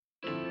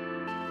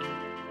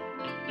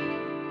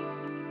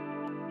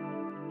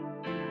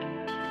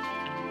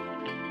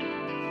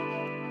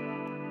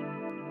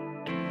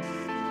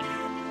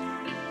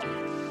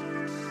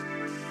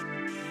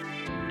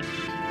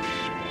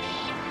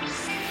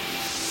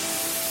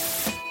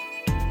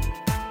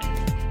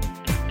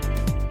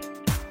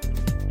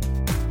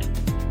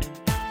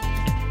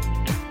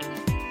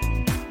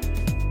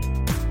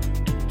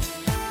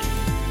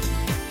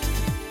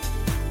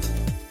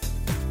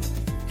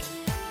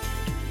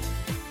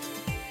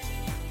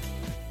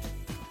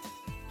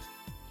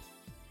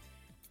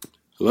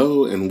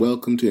Hello and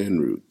welcome to En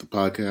route, the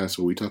podcast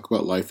where we talk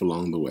about life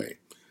along the way.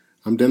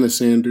 I'm Dennis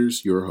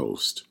Sanders, your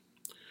host.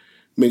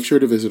 Make sure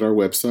to visit our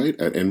website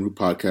at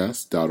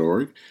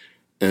enroutepodcast.org,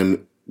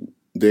 and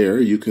there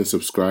you can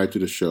subscribe to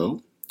the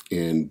show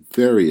in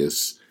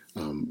various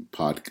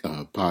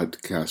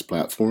podcast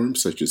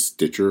platforms such as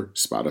Stitcher,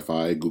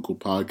 Spotify, Google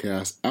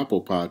Podcasts,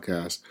 Apple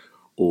Podcasts,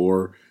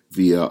 or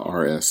via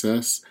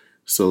RSS,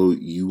 so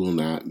you will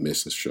not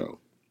miss a show.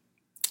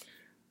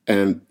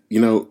 And,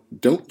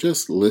 don't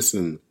just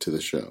listen to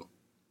the show.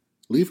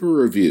 Leave a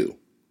review.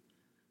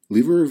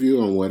 Leave a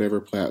review on whatever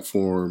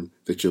platform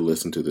that you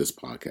listen to this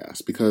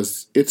podcast,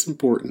 because it's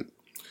important.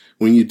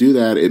 When you do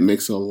that, it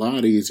makes it a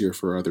lot easier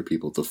for other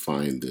people to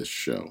find this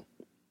show.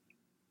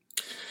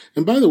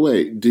 And by the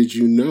way, did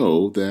you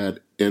know that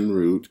En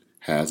route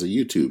has a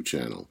YouTube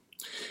channel?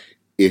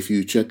 If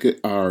you check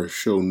our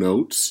show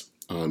notes,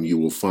 you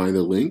will find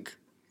the link.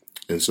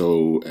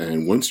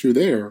 And once you're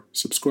there,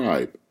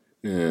 subscribe,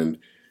 and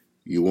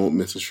you won't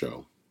miss a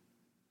show.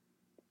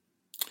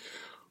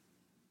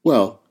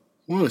 Well,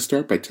 I want to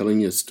start by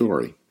telling you a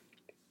story.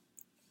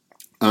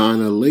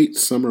 On a late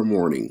summer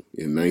morning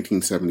in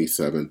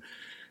 1977,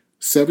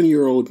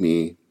 7-year-old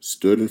me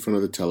stood in front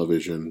of the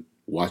television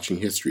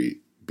watching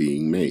history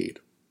being made.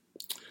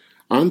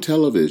 On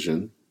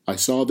television, I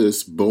saw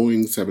this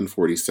Boeing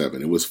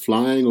 747. It was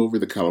flying over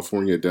the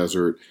California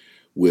desert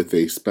with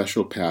a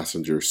special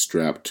passenger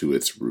strapped to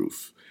its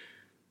roof,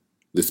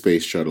 the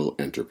Space Shuttle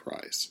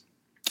Enterprise.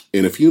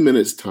 In a few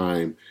minutes'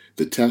 time,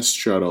 the test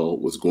shuttle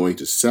was going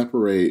to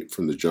separate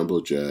from the jumbo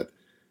jet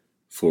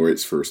for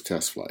its first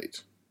test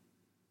flight.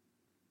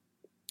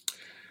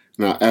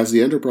 Now, as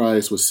the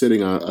Enterprise was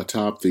sitting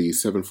atop the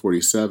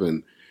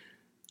 747,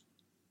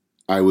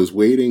 I was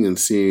waiting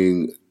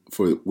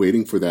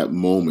for that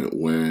moment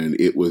when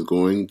it was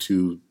going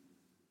to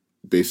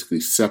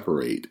basically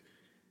separate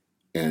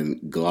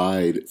and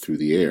glide through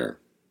the air.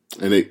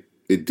 And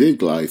it did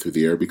glide through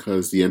the air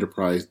because the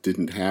Enterprise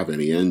didn't have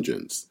any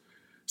engines.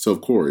 So,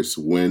 of course,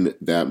 when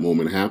that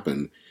moment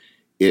happened,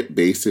 it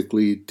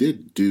basically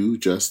did do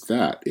just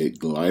that. It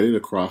glided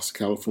across the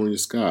California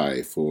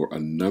sky for a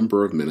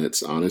number of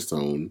minutes on its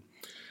own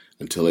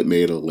until it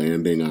made a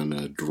landing on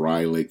a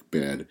dry lake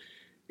bed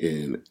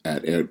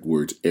at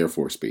Edwards Air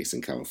Force Base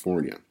in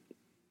California.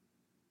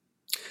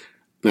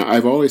 Now,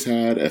 I've always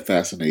had a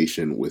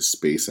fascination with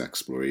space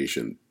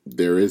exploration.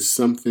 There is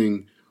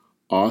something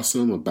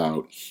awesome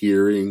about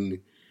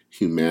hearing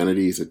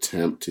humanity's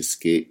attempt to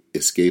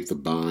escape the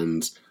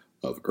bonds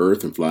of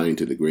Earth and fly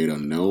into the great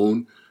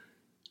unknown,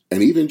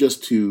 and even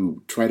just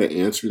to try to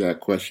answer that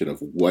question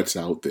of what's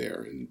out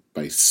there, and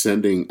by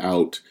sending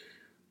out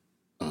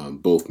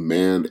both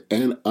manned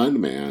and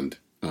unmanned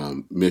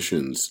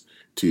missions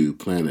to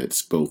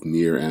planets both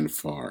near and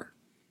far.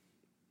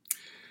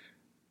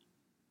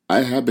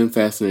 I have been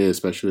fascinated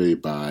especially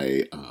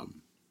by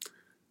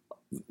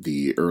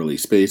the early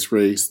space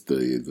race,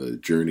 the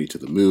journey to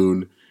the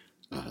moon,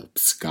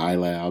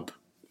 Skylab,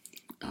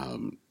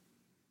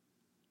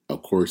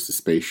 of course, the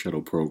Space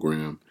Shuttle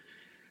program.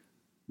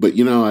 But,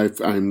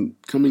 I'm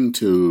coming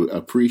to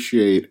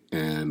appreciate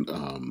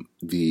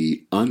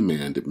the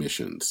unmanned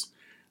missions.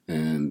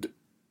 And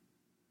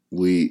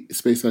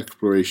space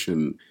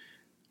exploration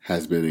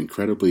has been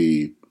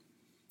incredibly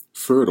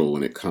fertile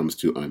when it comes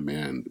to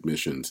unmanned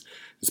missions,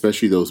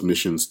 especially those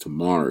missions to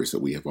Mars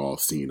that we have all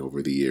seen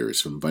over the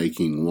years, from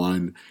Viking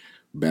 1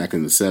 back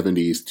in the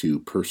 70s to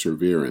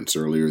Perseverance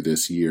earlier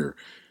this year.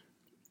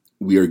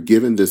 We are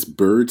given this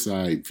bird's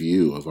eye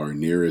view of our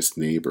nearest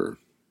neighbor.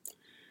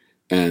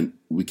 And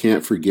we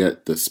can't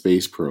forget the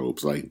space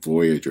probes like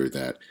Voyager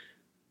that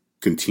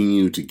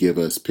continue to give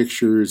us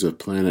pictures of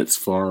planets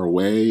far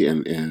away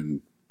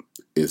and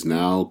is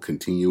now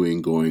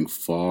continuing going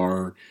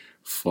far,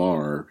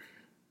 far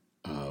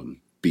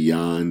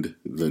beyond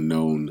the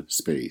known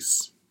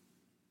space.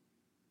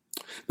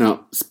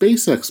 Now,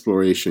 space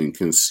exploration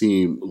can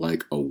seem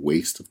like a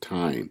waste of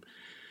time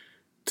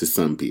to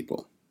some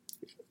people.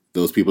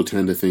 Those people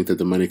tend to think that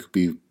the money could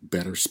be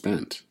better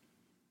spent.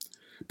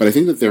 But I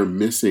think that they're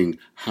missing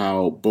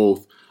how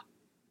both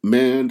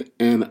manned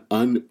and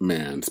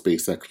unmanned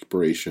space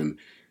exploration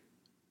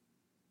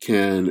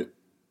can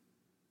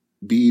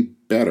be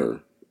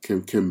better,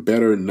 can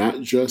better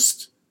not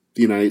just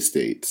the United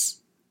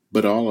States,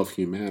 but all of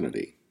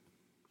humanity.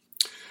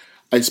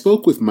 I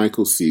spoke with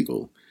Michael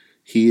Siegel.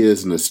 He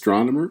is an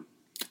astronomer.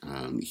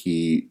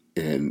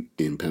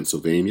 In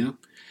Pennsylvania.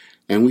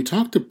 And we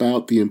talked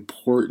about the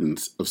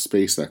importance of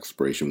space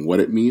exploration, what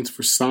it means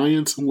for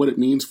science and what it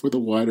means for the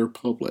wider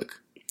public.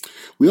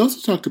 We also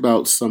talked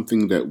about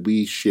something that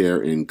we share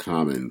in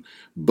common,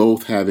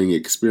 both having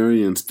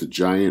experienced the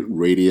giant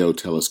radio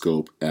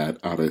telescope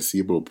at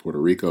Arecibo, Puerto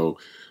Rico,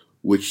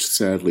 which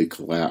sadly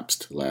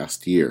collapsed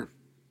last year.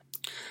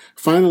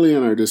 Finally,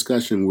 in our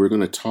discussion, we're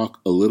going to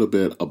talk a little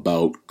bit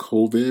about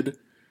COVID,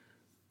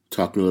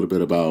 talking a little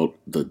bit about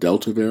the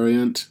Delta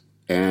variant,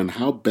 and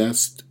how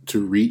best to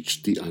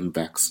reach the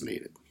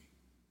unvaccinated.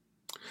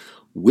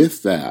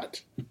 With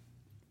that,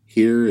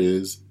 here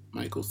is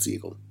Michael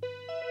Siegel.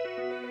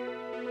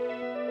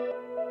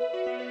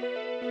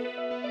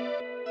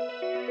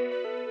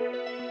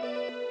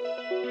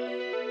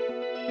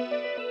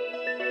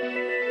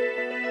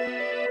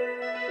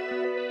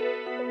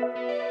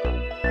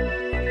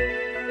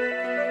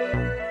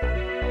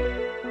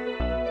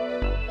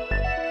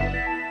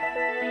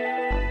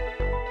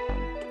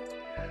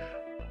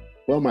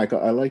 Well,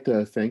 Michael, I'd like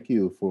to thank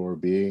you for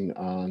being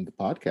on the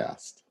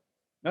podcast.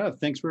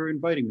 Thanks for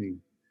inviting me.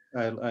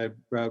 I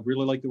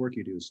really like the work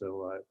you do,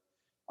 so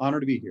honor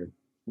to be here.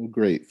 Well,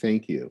 great,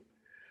 thank you.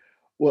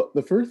 Well,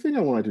 the first thing I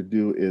wanted to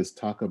do is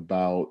talk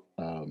about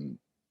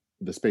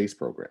the space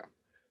program.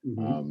 Hmm.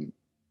 Um,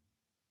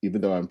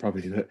 Even though I'm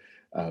probably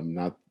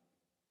not,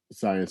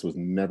 science was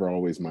never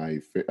always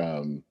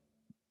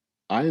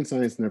I and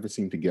science never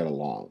seem to get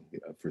along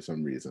for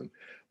some reason,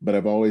 but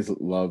I've always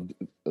loved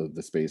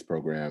the space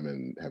program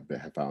and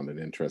have found an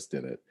interest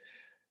in it.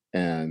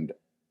 And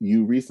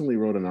you recently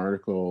wrote an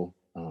article,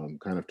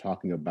 kind of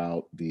talking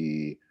about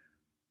the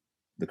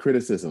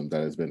criticism that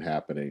has been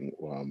happening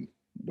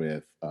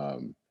with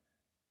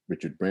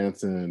Richard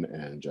Branson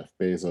and Jeff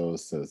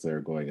Bezos as they're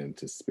going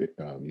into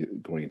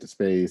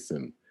space,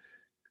 and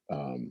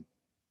um,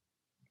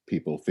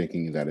 people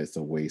thinking that it's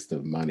a waste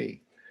of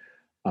money.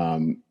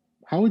 Um,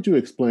 how would you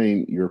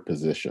explain your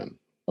position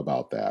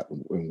about that,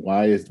 and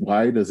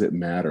why does it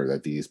matter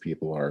that these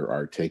people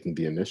are taking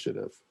the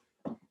initiative?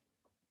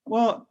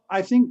 Well,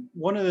 I think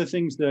one of the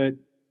things that,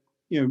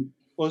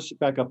 let's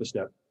back up a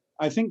step.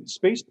 I think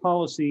space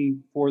policy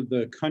for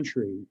the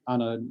country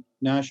on a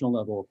national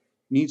level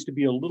needs to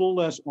be a little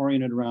less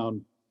oriented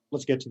around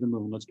let's get to the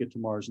moon, let's get to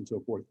Mars, and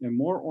so forth, and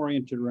more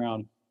oriented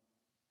around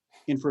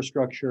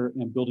infrastructure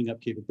and building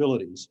up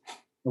capabilities.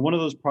 And one of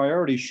those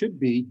priorities should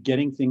be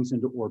getting things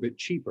into orbit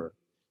cheaper.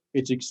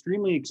 It's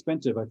extremely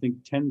expensive, I think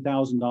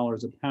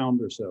 $10,000 a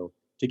pound or so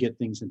to get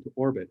things into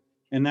orbit.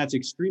 And that's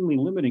extremely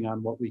limiting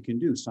on what we can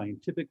do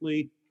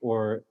scientifically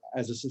or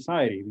as a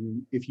society. I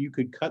mean, if you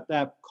could cut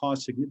that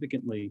cost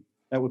significantly,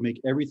 that would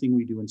make everything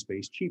we do in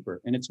space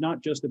cheaper. And it's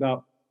not just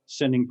about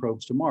sending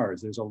probes to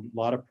Mars. There's a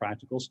lot of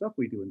practical stuff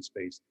we do in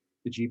space,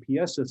 the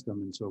GPS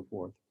system and so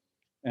forth,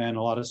 and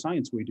a lot of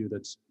science we do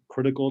that's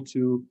critical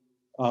to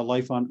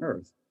life on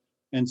Earth.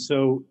 And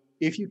so,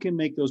 if you can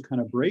make those kind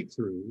of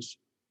breakthroughs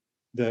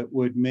that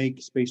would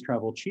make space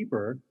travel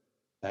cheaper,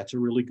 that's a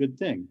really good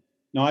thing.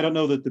 Now, I don't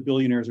know that the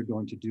billionaires are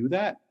going to do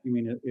that. I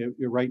mean,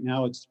 right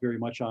now it's very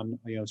much on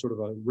sort of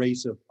a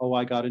race of, oh,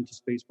 I got into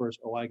space first,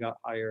 oh, I got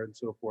higher, and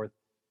so forth.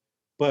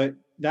 But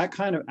that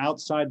kind of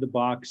outside the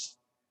box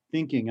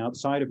thinking,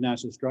 outside of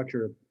NASA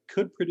structure,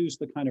 could produce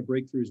the kind of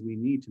breakthroughs we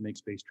need to make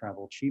space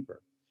travel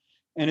cheaper.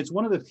 And it's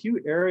one of the few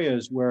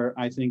areas where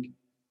I think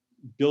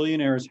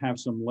billionaires have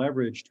some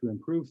leverage to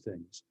improve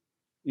things.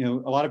 A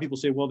lot of people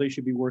say, well, they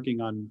should be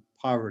working on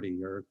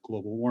poverty or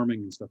global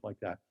warming and stuff like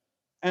that.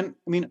 And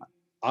I mean,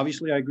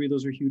 obviously, I agree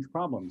those are huge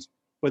problems,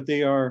 but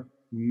they are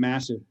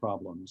massive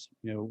problems.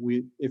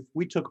 If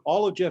we took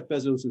all of Jeff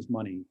Bezos's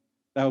money,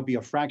 that would be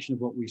a fraction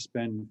of what we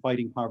spend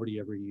fighting poverty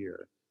every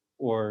year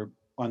or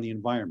on the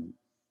environment.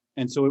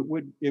 And so it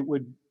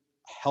would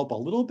help a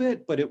little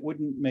bit, but it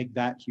wouldn't make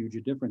that huge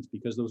a difference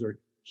because those are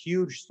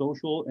huge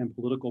social and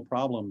political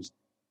problems.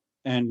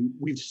 And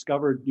we've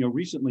discovered,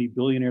 recently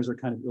billionaires are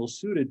kind of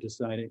ill-suited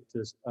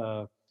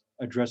to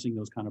addressing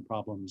those kind of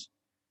problems.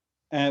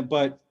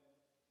 But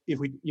if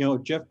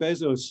Jeff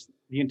Bezos,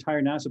 the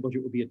entire NASA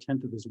budget would be a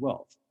tenth of his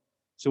wealth.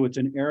 So it's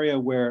an area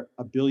where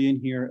a billion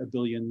here, a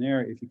billion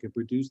there, if you could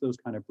produce those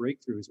kind of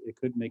breakthroughs, it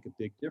could make a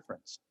big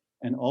difference.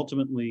 And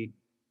ultimately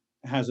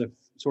has a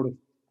sort of,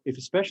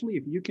 especially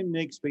if you can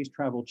make space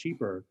travel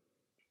cheaper,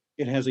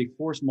 it has a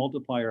force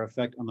multiplier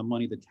effect on the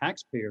money the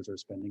taxpayers are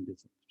spending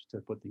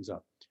to put things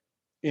up.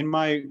 In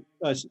my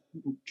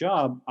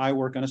job, I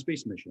work on a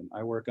space mission.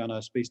 I work on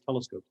a space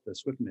telescope, the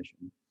SWIFT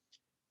mission.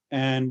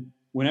 And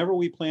whenever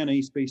we plan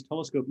a space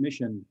telescope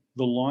mission,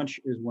 the launch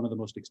is one of the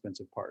most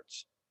expensive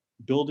parts.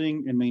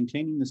 Building and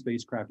maintaining the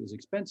spacecraft is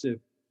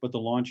expensive, but the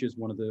launch is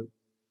one of the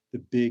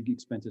big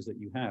expenses that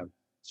you have.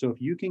 So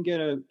if you can get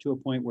to a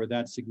point where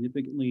that's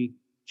significantly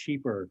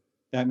cheaper,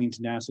 that means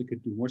NASA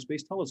could do more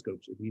space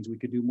telescopes. It means we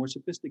could do more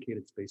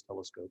sophisticated space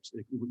telescopes.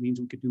 It means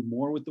we could do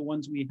more with the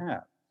ones we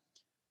have.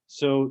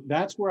 So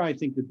that's where I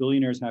think the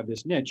billionaires have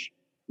this niche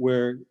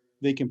where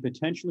they can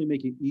potentially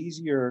make it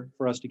easier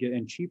for us to get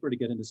and cheaper to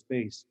get into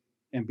space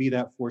and be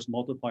that force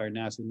multiplier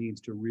NASA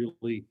needs to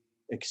really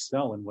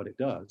excel in what it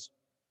does.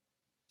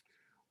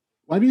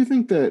 Why do you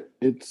think that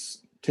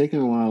it's taken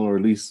a while, or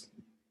at least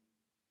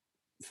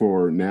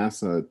for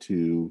NASA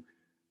to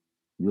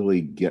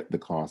really get the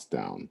cost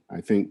down? I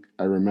think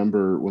I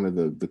remember one of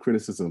the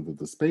criticisms of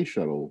the space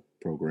shuttle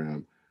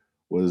program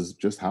was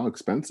just how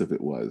expensive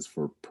it was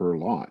for per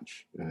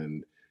launch,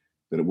 and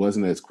that it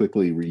wasn't as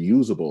quickly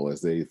reusable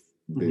as they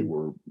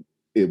were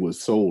it was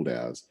sold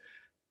as.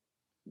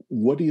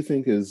 What do you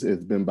think has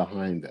been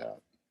behind that?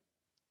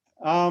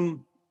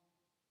 Um,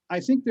 I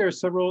think there are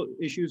several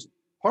issues.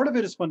 Part of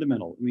it is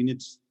fundamental. I mean,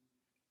 it's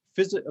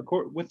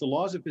with the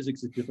laws of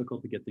physics, it's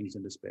difficult to get things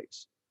into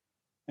space.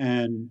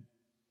 And,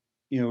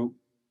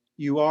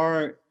 you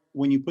are,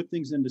 when you put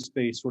things into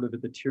space, sort of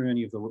at the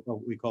tyranny of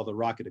what we call the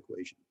rocket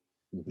equation,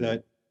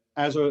 that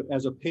as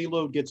a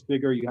payload gets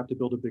bigger, you have to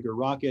build a bigger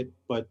rocket,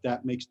 but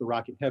that makes the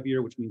rocket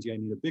heavier, which means you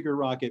need a bigger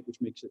rocket, which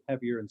makes it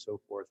heavier and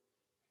so forth.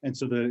 And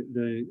so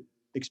the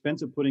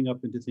expense of putting up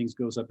into things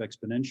goes up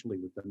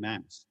exponentially with the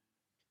mass.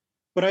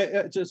 But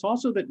it's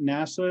also that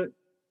NASA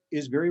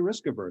is very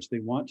risk averse. They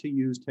want to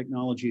use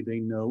technology they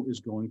know is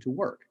going to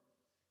work,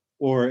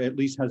 or at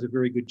least has a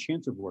very good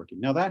chance of working.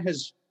 Now that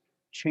has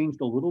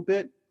changed a little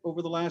bit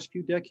over the last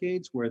few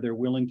decades, where they're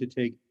willing to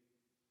take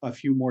a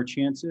few more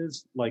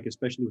chances, like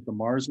especially with the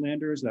Mars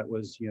landers. That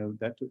was,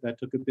 that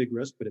took a big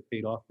risk, but it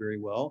paid off very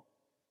well.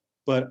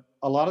 But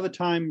a lot of the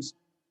times,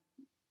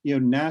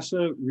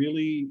 NASA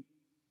really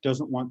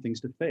doesn't want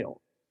things to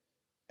fail.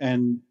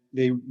 And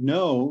they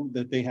know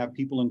that they have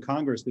people in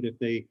Congress that if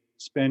they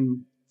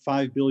spend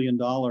 $5 billion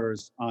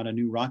on a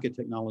new rocket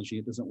technology,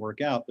 it doesn't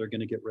work out, they're going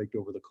to get raked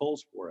over the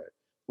coals for it.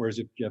 Whereas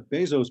if Jeff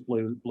Bezos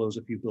blows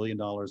a few $1 billion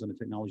on a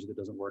technology that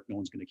doesn't work, no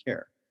one's going to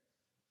care.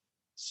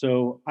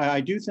 So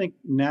I do think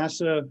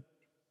NASA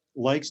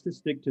likes to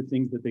stick to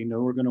things that they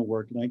know are going to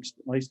work.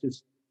 Likes to,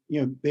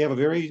 they have a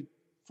very,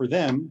 for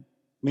them,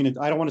 I mean,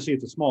 I don't want to say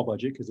it's a small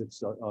budget because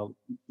it's, $20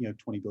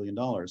 billion,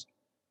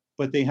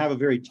 but they have a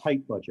very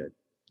tight budget.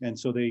 And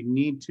so they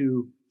need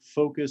to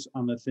focus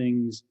on the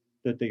things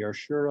that they are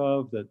sure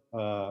of, that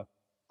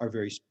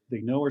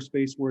they know are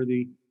space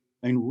worthy.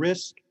 And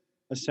risk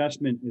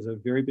assessment is a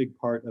very big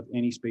part of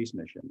any space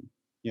mission.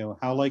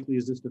 How likely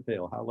is this to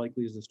fail? How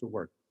likely is this to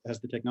work? Has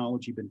the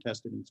technology been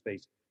tested in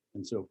space,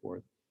 and so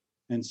forth?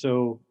 And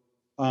so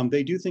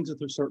they do things a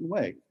certain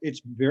way.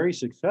 It's very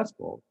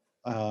successful,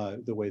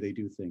 the way they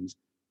do things,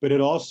 but it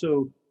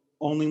also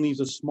only leaves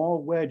a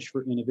small wedge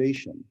for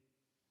innovation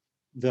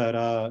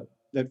that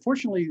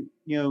fortunately,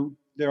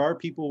 there are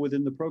people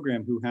within the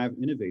program who have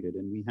innovated,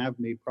 and we have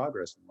made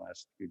progress in the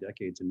last few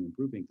decades in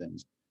improving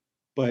things.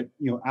 But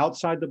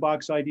outside the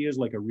box ideas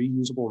like a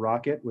reusable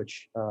rocket,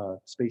 which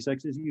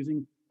SpaceX is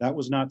using, that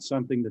was not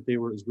something that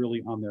was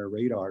really on their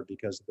radar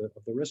because of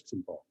the risks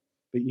involved.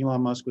 But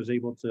Elon Musk was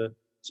able to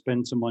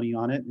spend some money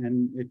on it,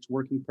 and it's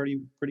working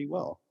pretty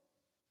well.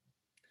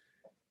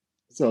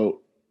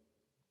 So,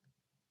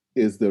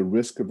 is the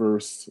risk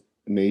averse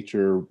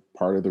nature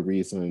part of the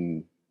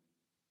reason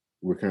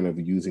we're kind of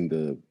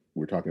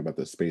we're talking about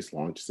the Space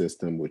Launch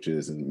System, which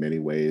is in many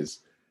ways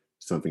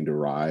something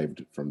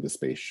derived from the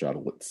space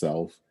shuttle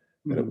itself?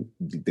 Mm-hmm.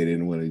 That they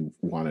didn't really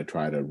want to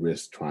try to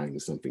risk trying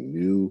something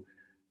new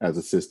as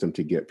a system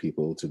to get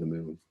people to the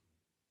moon.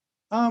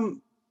 I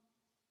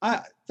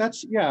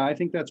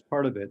think that's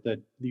part of it,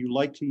 that you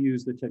like to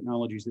use the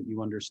technologies that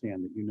you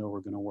understand, that are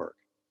going to work.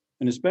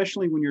 And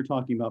especially when you're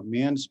talking about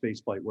manned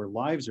spaceflight where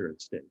lives are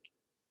at stake,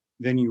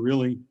 then you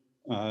really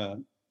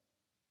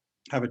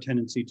have a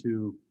tendency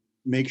to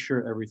make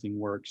sure everything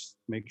works,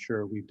 make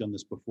sure we've done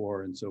this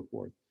before, and so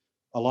forth.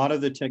 A lot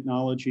of the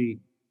technology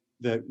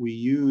that we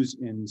use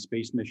in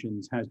space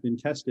missions has been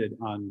tested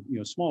on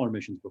smaller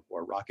missions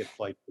before, rocket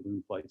flight,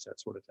 balloon flights, that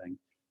sort of thing,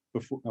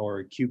 before,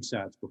 or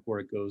CubeSats before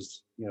it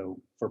goes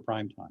for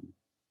prime time.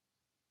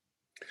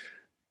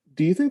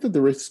 Do you think that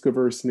the risk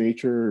averse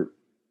nature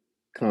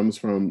comes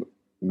from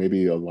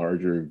maybe a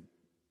larger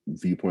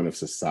viewpoint of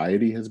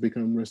society has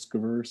become risk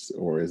averse,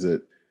 or is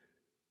it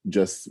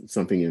just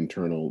something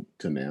internal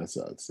to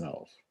NASA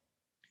itself?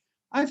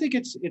 I think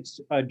it's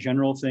a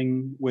general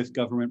thing with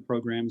government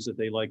programs that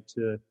they like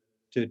to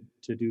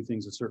do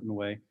things a certain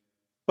way.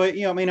 But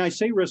I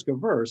say risk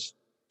averse.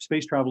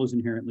 Space travel is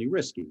inherently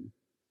risky.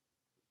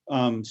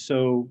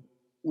 So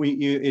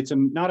it's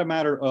not a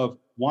matter of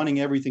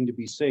wanting everything to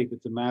be safe.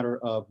 It's a matter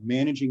of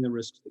managing the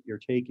risks that you're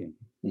taking.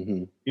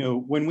 Mm-hmm.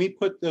 When we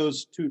put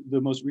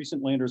the most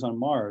recent landers on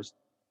Mars,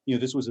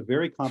 this was a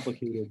very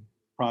complicated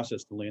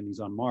process to land these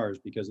on Mars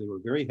because they were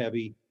very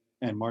heavy.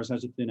 And Mars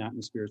has a thin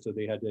atmosphere, so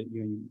they had to.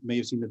 You may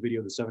have seen the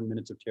video, the 7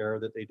 minutes of terror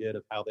that they did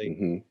of how they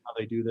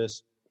do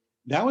this.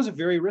 That was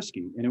very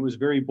risky, and it was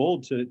very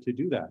bold to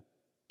do that.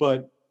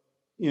 But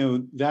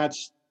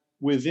that's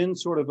within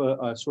sort of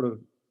a sort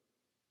of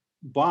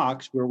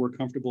box where we're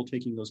comfortable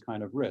taking those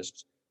kind of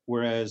risks.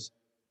 Whereas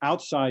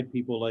outside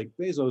people like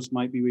Bezos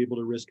might be able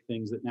to risk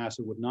things that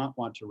NASA would not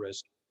want to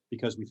risk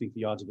because we think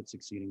the odds of it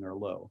succeeding are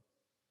low.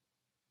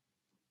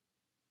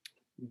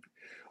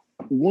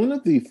 One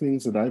of the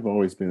things that I've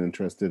always been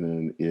interested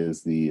in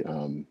is the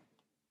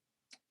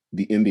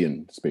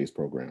Indian space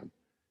program.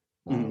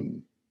 Mm-hmm.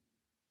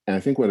 And I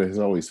think what has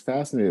always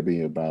fascinated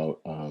me about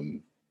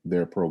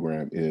their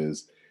program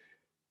is,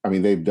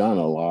 they've done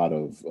a lot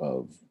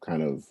of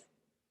kind of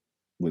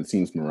what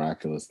seems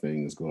miraculous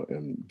things,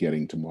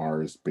 getting to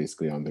Mars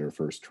basically on their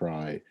first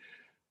try.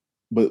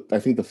 But I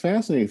think the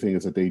fascinating thing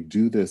is that they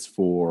do this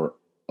for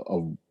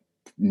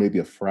maybe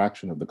a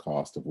fraction of the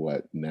cost of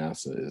what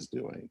NASA is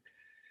doing.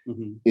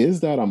 Mm-hmm.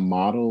 Is that a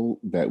model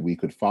that we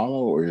could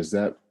follow, or is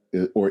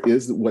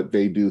what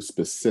they do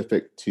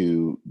specific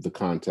to the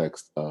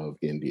context of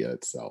India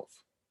itself?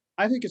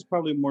 I think it's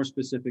probably more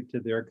specific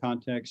to their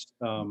context.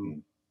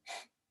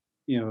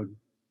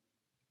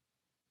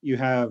 You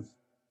have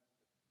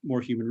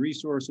more human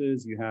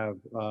resources. You have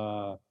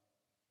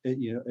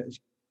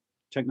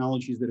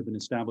technologies that have been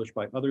established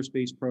by other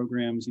space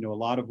programs. A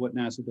lot of what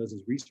NASA does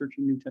is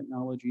researching new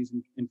technologies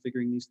and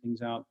figuring these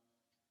things out.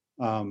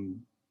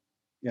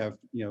 You have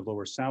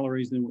lower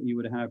salaries than what you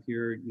would have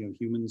here.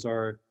 Humans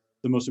are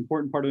the most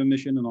important part of a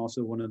mission and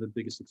also one of the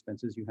biggest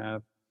expenses you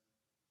have.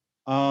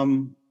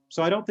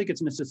 So I don't think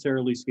it's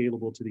necessarily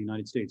scalable to the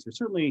United States. There's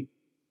certainly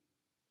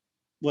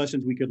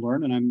lessons we could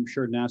learn, and I'm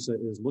sure NASA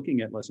is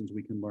looking at lessons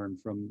we can learn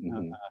from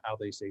how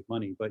they save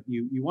money. But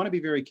you want to be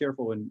very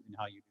careful in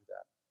how you do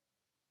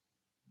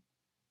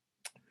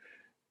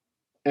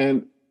that.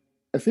 And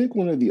I think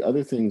one of the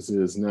other things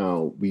is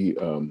now we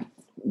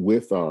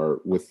with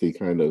the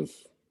kind of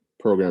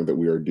program that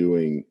we are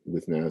doing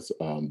with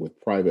NASA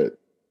with private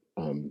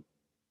um,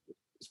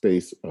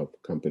 space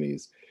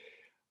companies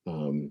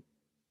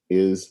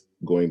is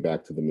going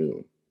back to the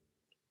moon.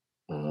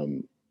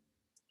 Um,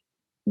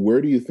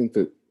 where do you think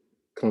that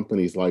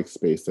companies like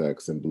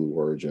SpaceX and Blue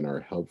Origin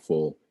are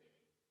helpful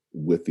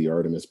with the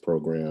Artemis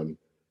program,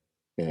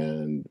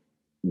 and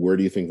where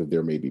do you think that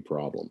there may be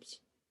problems?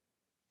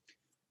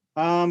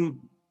 I'm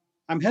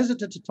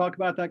hesitant to talk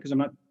about that because I'm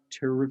not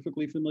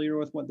terrifically familiar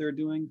with what they're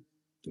doing.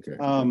 Okay.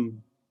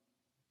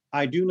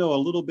 I do know a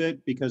little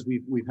bit because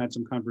we've had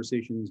some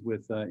conversations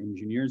with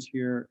engineers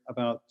here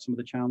about some of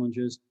the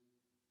challenges.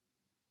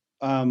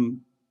 Let me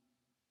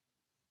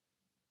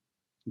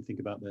think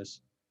about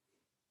this.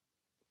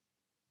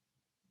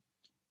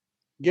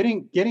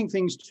 Getting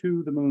things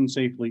to the moon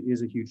safely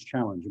is a huge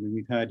challenge. I mean,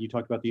 you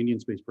talked about the Indian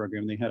space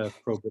program. They had a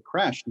probe that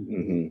crashed,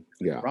 and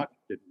the rocket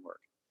didn't work.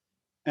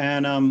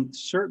 And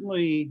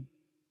certainly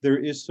there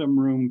is some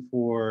room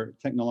for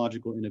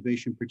technological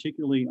innovation,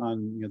 particularly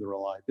on the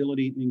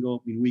reliability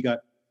angle. I mean, we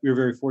were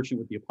very fortunate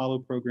with the Apollo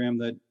program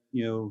that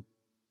the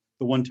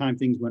one time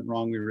things went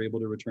wrong, we were able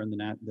to return the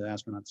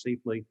astronauts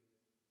safely.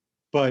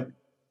 But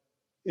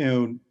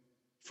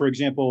for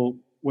example,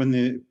 when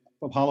the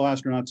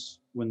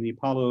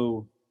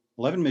Apollo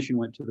 11 mission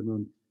went to the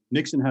moon,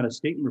 Nixon had a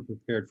statement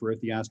prepared for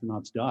if the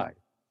astronauts died,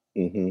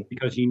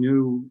 because he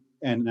knew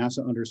and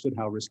NASA understood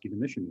how risky the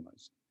mission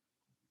was.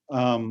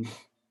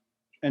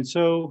 And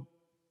so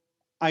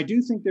I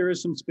do think there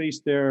is some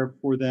space there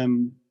for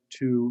them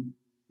to,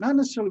 not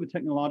necessarily with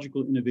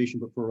technological innovation,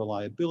 but for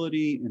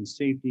reliability and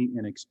safety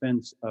and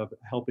expense of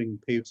helping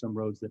pave some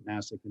roads that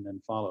NASA can then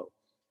follow.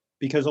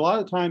 Because a lot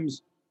of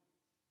times,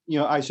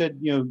 I said,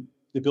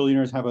 the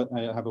billionaires have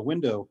a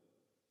window.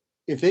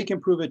 If they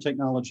can prove a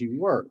technology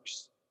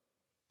works,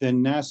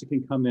 then NASA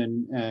can come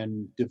in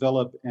and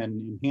develop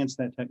and enhance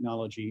that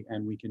technology,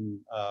 and we can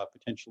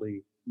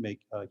potentially make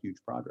huge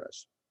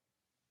progress.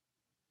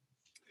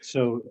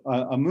 So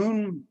a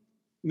moon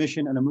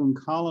mission and a moon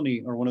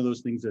colony are one of those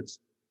things that's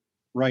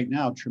right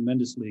now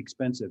tremendously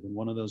expensive, and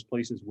one of those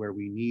places where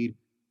we need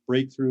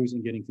breakthroughs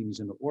in getting things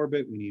into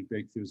orbit. We need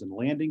breakthroughs in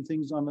landing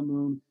things on the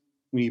moon.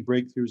 We need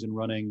breakthroughs in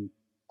running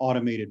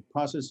automated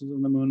processes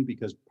on the moon,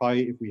 because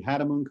probably if we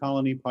had a moon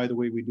colony, probably the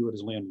way we do it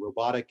is land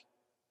robotic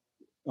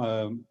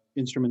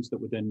instruments that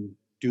would then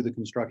do the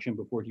construction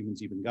before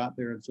humans even got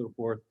there and so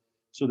forth.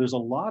 So there's a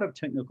lot of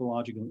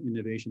technological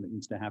innovation that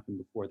needs to happen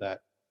before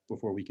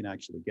we can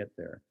actually get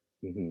there.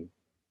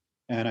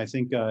 And I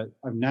think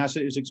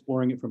NASA is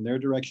exploring it from their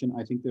direction.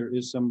 I think there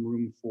is some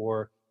room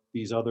for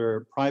these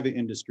other private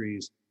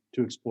industries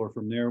to explore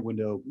from their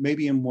window,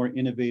 maybe in more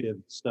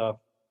innovative stuff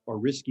or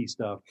risky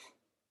stuff,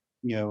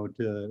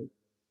 to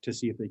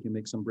see if they can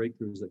make some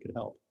breakthroughs that could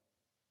help.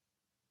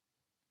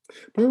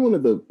 Probably one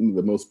of the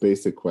most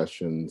basic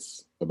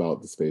questions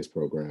about the space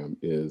program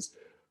is,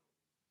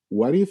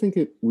 why do you think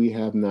we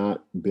have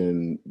not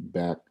been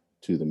back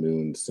to the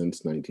moon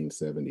since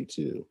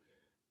 1972?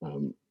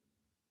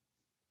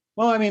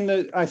 Well, I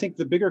mean, I think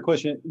the bigger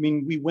question,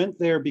 we went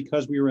there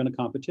because we were in a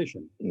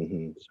competition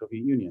with the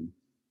Soviet Union.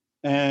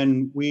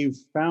 And we've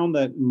found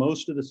that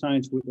most of the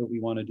science that we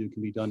want to do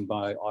can be done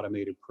by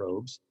automated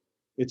probes.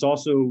 It's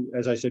also,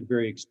 as I said,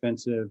 very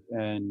expensive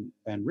and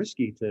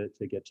risky to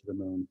get to the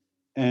moon.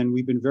 And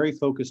we've been very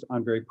focused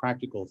on very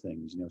practical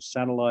things,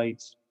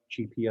 satellites,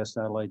 GPS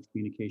satellites,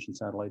 communication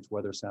satellites,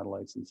 weather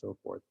satellites, and so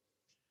forth.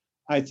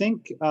 I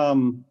think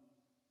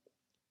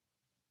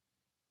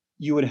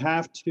you would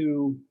have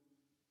to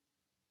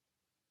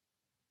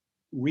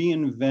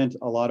reinvent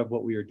a lot of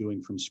what we are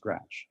doing from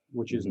scratch,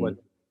 which is what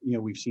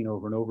we've seen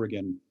over and over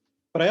again.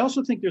 But I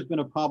also think there's been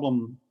a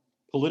problem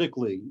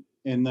politically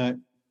in that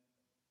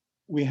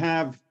we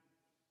have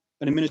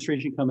an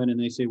administration come in and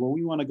they say, well,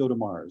 we want to go to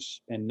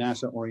Mars, and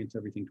NASA orients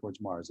everything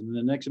towards Mars. And then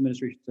the next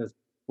administration says,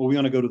 well, we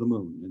want to go to the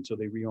moon. And so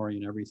they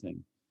reorient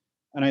everything.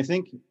 And I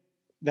think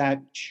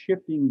that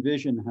shifting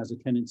vision has a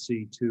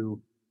tendency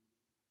to,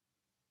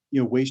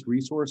 waste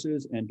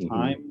resources and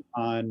time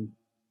on,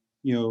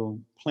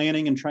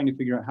 planning and trying to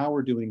figure out how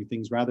we're doing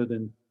things rather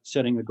than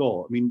setting a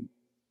goal. I mean,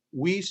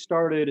 we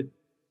started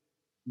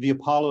the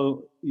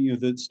Apollo,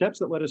 the steps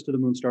that led us to the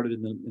moon started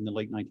in the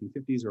late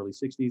 1950s, early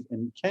 60s.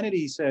 And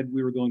Kennedy said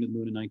we were going to the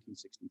moon in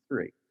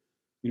 1963.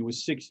 It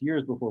was 6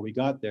 years before we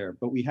got there,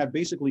 but we had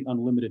basically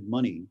unlimited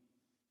money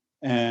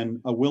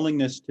and a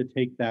willingness to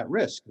take that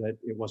risk that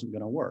it wasn't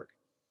going to work.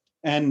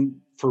 And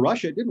for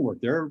Russia, it didn't work.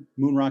 Their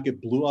moon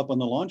rocket blew up on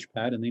the launch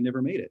pad and they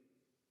never made it.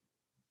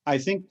 I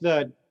think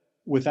that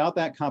without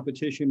that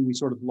competition, we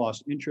sort of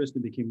lost interest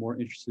and became more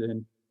interested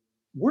in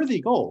worthy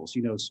goals,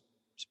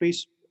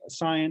 space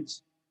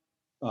science,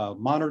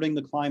 monitoring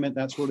the climate,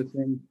 that sort of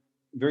thing,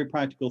 very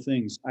practical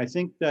things. I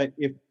think that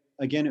if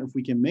again, if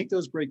we can make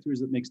those breakthroughs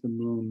that makes the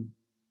moon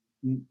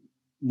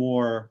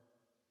more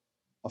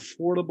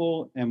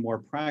affordable and more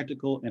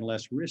practical and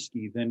less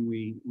risky, then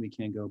we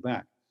can go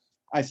back.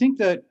 I think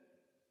that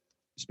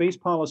space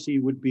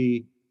policy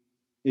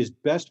is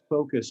best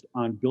focused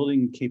on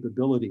building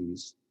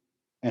capabilities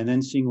and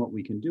then seeing what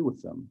we can do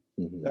with them.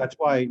 Mm-hmm. That's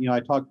why, I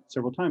talked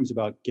several times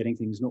about getting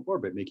things in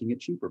orbit, making it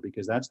cheaper,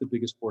 because that's the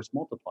biggest force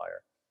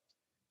multiplier.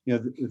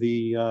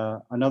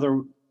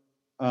 Another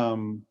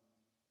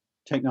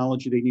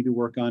technology they need to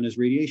work on is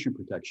radiation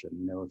protection.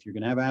 If you're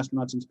going to have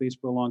astronauts in space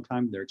for a long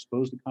time, they're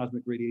exposed to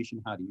cosmic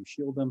radiation. How do you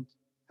shield them?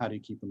 How do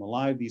you keep them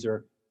alive? These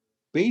are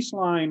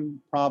baseline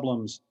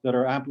problems that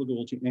are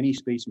applicable to any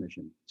space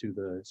mission, to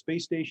the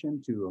space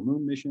station, to a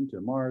moon mission,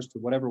 to Mars, to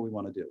whatever we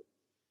want to do.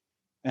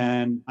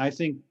 And I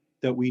think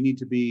that we need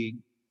to be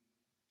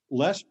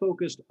less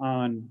focused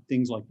on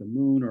things like the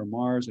moon or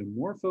Mars and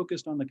more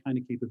focused on the kind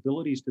of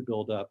capabilities to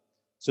build up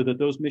so that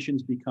those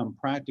missions become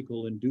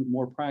practical and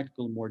more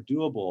practical and more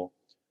doable,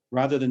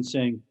 rather than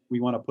saying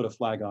we want to put a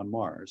flag on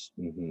Mars.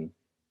 Mm-hmm.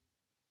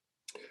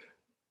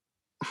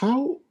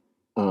 How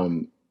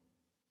I'm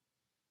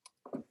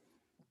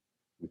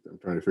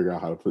trying to figure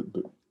out how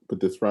to put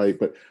this right,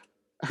 but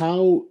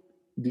how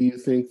do you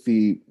think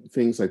the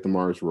things like the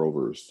Mars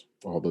rovers,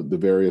 all the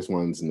various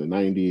ones in the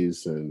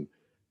 90s and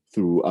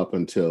through up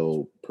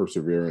until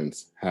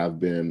Perseverance, have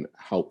been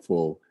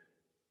helpful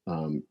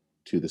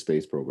to the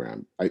space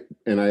program? I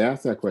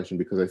ask that question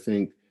because I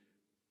think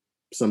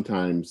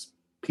sometimes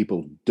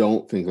people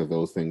don't think that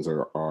those things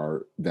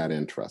are that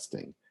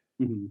interesting.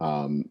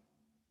 Mm-hmm.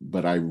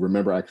 But I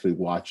remember actually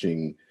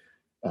watching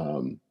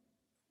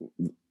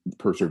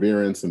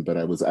Perseverance, but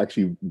I was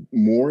actually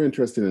more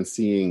interested in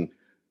seeing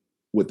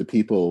what the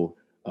people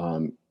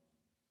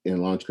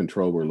in launch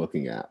control were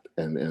looking at,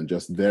 and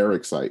just their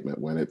excitement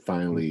when it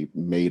finally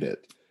made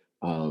it.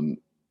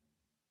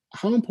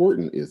 How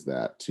important is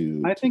that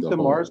to? I think the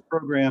whole... Mars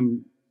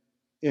program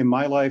in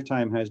my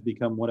lifetime has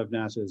become one of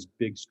NASA's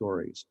big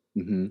stories.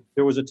 Mm-hmm.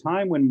 There was a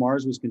time when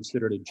Mars was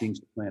considered a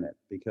jinxed planet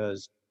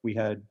because we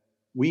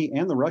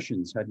and the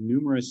Russians had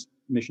numerous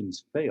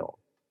missions fail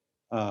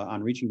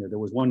on reaching there. There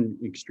was one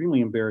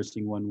extremely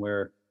embarrassing one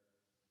where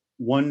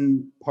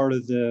one part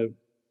of the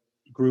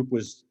group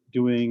was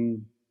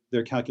doing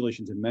their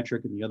calculations in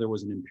metric and the other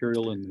was in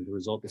imperial, and the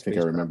result, I think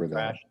I remember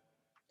that.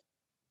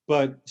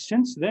 But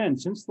since then,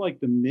 since like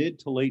the mid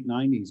to late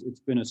 90s,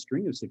 it's been a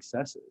string of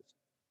successes.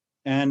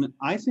 And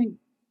I think,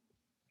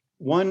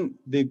 one,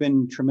 they've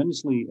been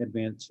tremendously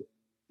advanced,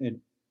 and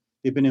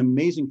they've been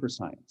amazing for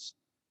science.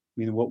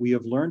 I mean, what we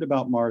have learned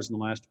about Mars in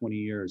the last 20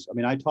 years. I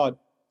mean, I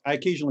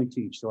occasionally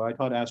teach, so I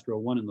taught Astro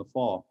 1 in the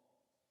fall.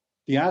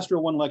 The Astro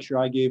 1 lecture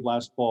I gave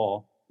last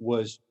fall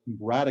was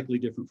radically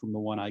different from the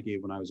one I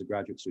gave when I was a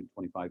graduate student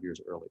 25 years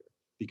earlier,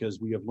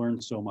 because we have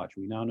learned so much.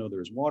 We now know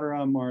there's water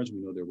on Mars. We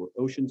know there were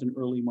oceans in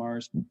early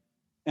Mars.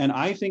 And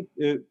I think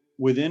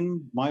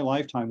within my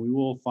lifetime, we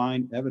will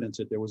find evidence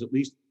that there was at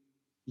least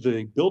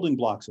the building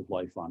blocks of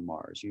life on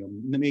Mars.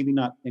 Maybe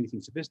not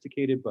anything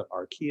sophisticated, but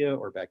archaea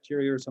or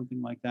bacteria or something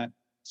like that.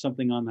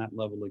 Something on that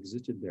level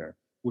existed there,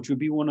 which would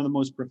be one of the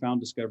most profound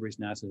discoveries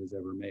NASA has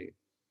ever made.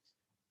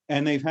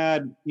 And they've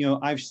had,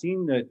 I've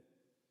seen that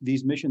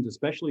these missions,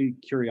 especially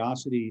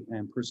Curiosity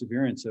and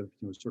Perseverance, have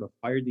sort of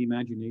fired the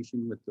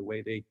imagination with the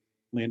way they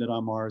landed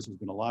on Mars. There's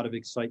been a lot of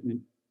excitement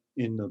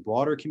in the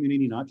broader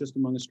community, not just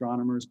among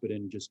astronomers, but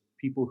in just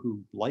people who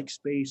like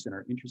space and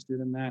are interested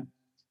in that.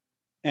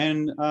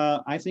 And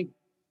I think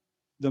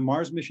the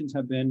Mars missions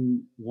have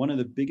been one of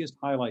the biggest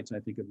highlights, I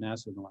think, of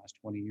NASA in the last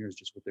 20 years,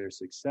 just with their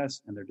success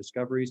and their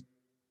discoveries,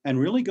 and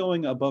really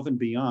going above and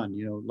beyond.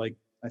 Like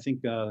I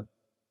think the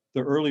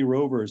early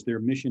rovers, their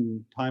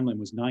mission timeline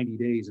was 90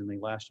 days and they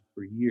lasted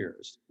for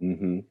years.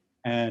 Mm-hmm.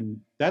 And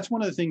that's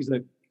one of the things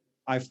that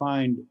I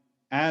find,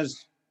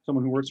 as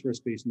someone who works for a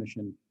space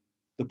mission,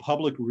 the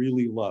public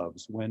really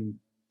loves when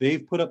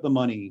they've put up the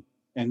money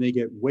and they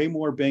get way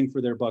more bang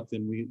for their buck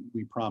than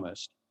we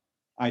promised.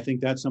 I think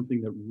that's something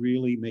that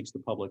really makes the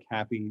public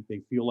happy.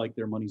 They feel like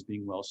their money's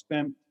being well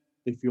spent.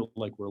 They feel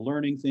like we're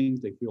learning things.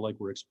 They feel like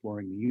we're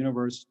exploring the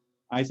universe.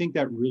 I think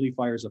that really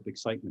fires up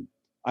excitement.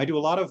 I do a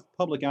lot of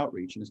public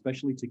outreach, and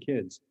especially to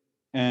kids,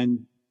 and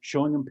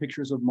showing them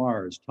pictures of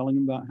Mars, telling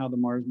them about how the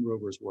Mars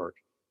rovers work.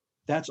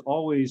 That's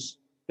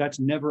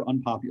never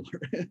unpopular.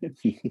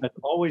 That's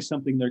always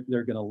something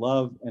they're going to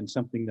love, and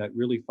something that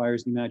really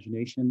fires the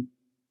imagination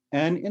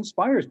and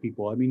inspires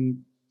people. I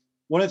mean,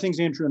 one of the things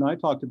Andrew and I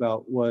talked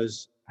about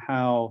was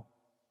how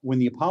when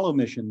the Apollo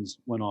missions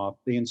went off,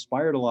 they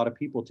inspired a lot of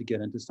people to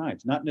get into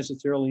science, not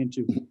necessarily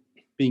into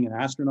being an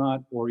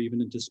astronaut or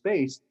even into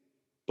space,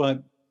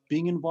 but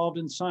being involved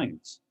in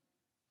science.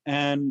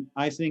 And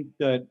I think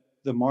that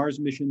the Mars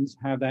missions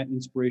have that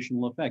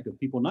inspirational effect of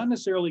people not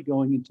necessarily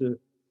going into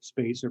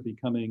space or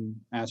becoming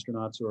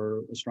astronauts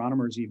or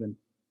astronomers even,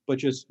 but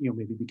just,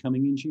 maybe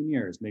becoming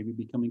engineers, maybe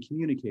becoming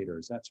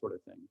communicators, that sort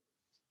of thing.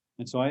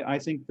 And so I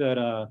think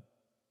that,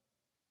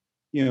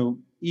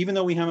 even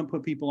though we haven't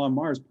put people on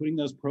Mars, putting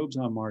those probes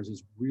on Mars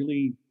is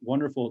really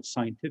wonderful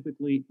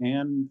scientifically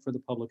and for the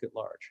public at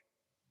large.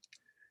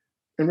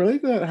 And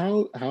related to that,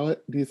 how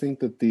do you think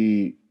that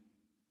the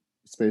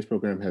space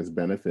program has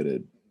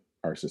benefited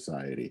our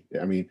society?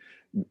 I mean,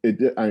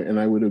 and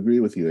I would agree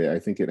with you. I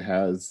think it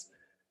has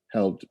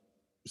helped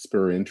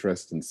spur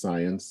interest in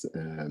science,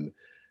 and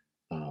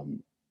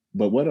um,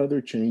 but what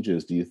other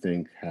changes do you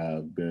think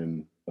have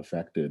been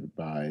affected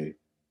by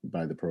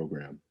the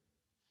program?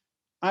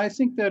 I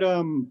think that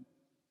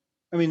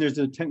I mean, there's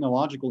a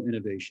technological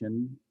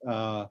innovation.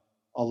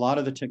 A lot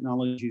of the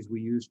technologies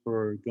we use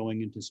for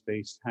going into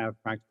space have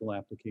practical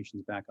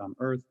applications back on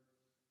Earth.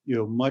 You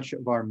know, much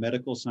of our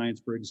medical science,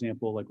 for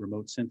example, like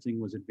remote sensing,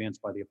 was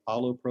advanced by the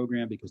Apollo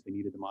program because they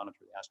needed to monitor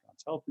the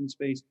astronauts' health in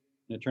space.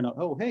 And it turned out,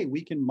 oh, hey,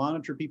 we can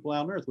monitor people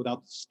out on Earth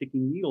without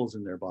sticking needles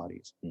in their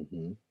bodies.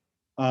 Hmm.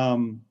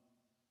 Um,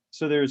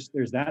 so there's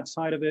that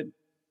side of it.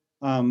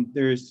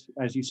 There's,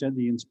 as you said,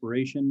 the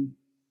inspiration.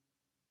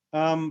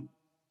 Um,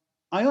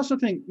 I also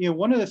think, you know,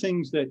 one of the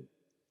things that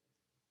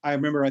I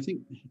remember, I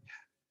think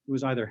it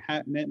was either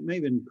maybe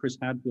even Chris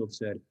Hadfield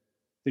said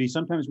that he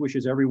sometimes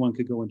wishes everyone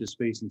could go into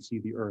space and see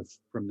the Earth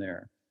from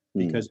there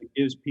Mm. because it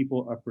gives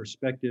people a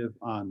perspective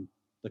on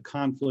the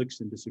conflicts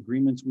and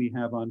disagreements we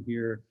have on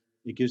here.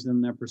 It gives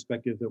them that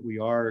perspective that we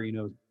are, you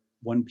know,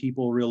 one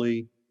people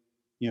really,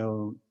 you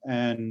know,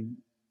 and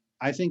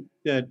I think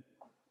that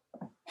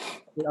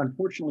it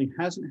unfortunately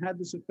hasn't had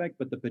this effect,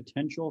 but the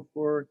potential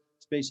for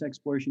space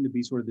exploration to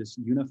be sort of this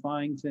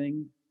unifying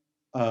thing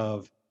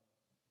of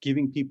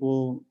giving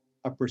people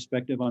a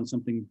perspective on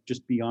something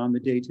just beyond the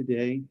day to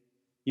day.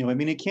 You know, I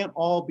mean, it can't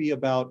all be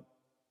about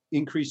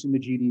increasing the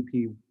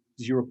GDP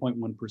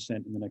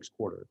 0.1% in the next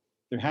quarter.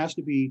 There has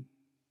to be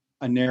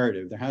a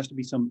narrative, there has to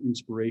be some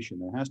inspiration,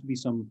 there has to be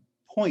some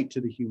point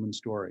to the human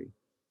story.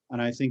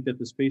 And I think that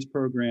the space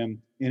program,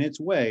 in its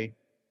way,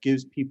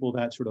 gives people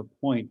that sort of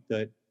point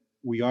that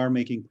we are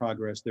making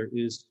progress. There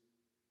is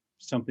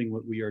something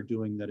what we are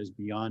doing that is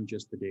beyond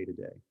just the day to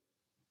day.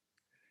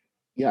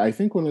 Yeah, I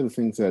think one of the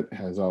things that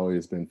has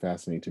always been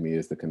fascinating to me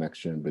is the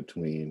connection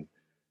between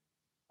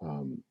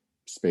um,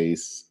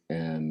 space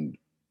and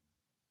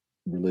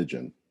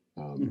religion.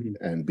 Mhm.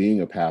 And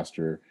being a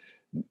pastor,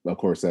 of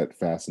course, that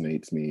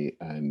fascinates me.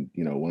 And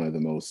one of the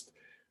most,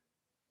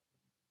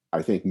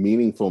 I think,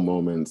 meaningful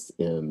moments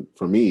in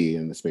for me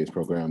in the space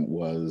program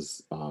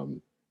was,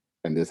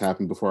 and this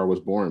happened before I was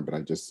born, but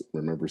I just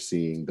remember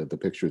seeing the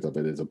pictures of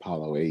it as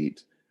Apollo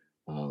 8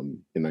 in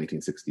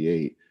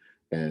 1968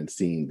 and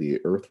seeing the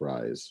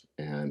Earthrise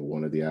and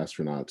one of the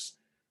astronauts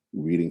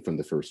reading from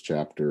the first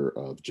chapter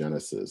of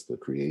Genesis, the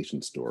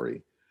creation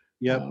story.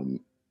 Yep. Um,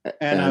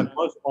 And and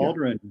Buzz yeah,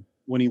 Aldrin,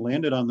 when he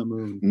landed on the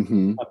moon,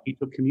 hmm, he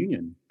took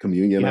communion. He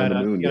communion on had the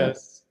a moon, he had a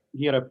yes.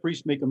 he had a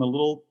priest make him a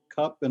little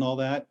cup and all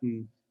that,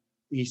 and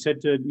he said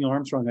to Neil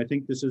Armstrong, "I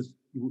think this is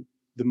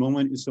the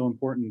moment is so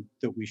important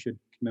that we should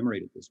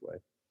commemorate it this way."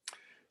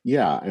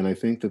 Yeah, and I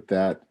think that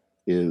that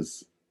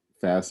is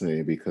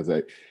fascinating because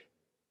at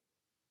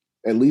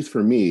least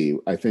for me,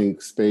 I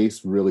think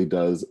space really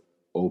does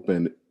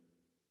open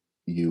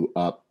you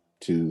up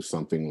to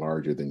something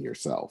larger than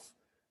yourself,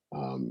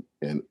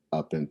 and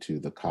up into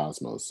the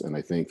cosmos. And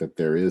I think that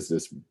there is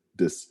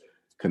this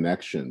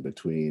connection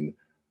between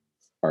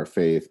our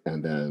faith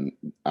and then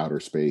outer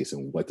space,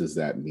 and what does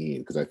that mean?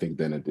 Because I think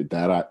then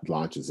that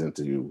launches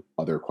into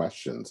other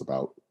questions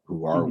about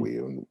who are Mhm. we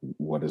and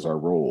what is our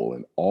role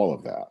and all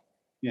of that.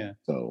 Yeah.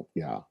 So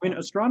yeah. I mean,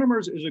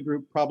 astronomers as a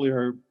group probably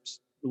are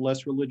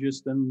less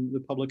religious than the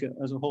public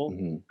as a whole,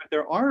 Mhm. but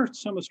there are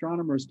some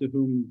astronomers to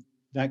whom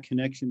that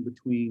connection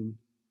between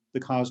the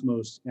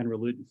cosmos and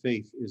religion,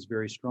 faith is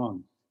very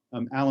strong.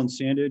 Alan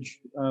Sandage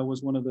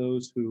was one of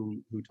those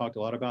who talked a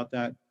lot about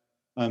that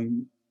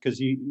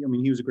because I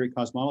mean, he was a great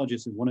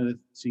cosmologist, and one of the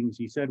things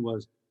he said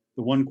was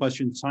the one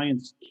question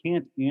science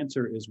can't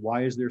answer is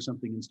why is there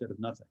something instead of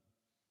nothing?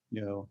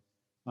 You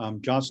know,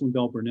 Jocelyn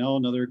Bell Burnell,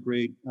 another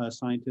great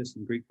scientist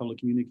and great public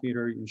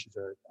communicator. You know, she's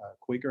a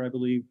Quaker, I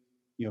believe.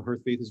 You know, her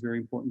faith is very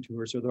important to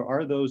her. So there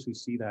are those who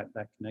see that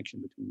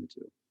connection between the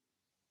two.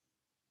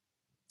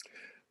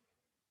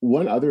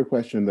 One other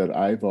question that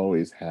I've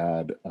always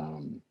had,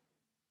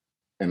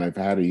 and I've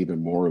had it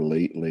even more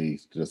lately,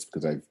 just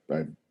because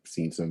I've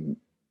seen some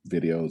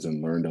videos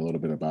and learned a little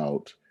bit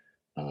about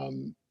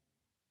um,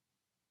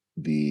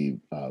 the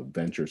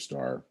Venture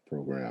Star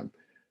program,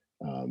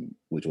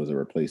 which was a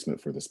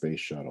replacement for the space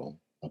shuttle,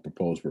 a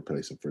proposed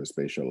replacement for the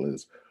space shuttle.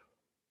 Is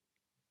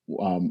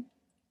um,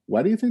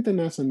 why do you think that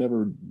NASA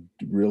never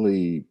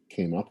really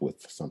came up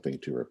with something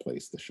to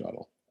replace the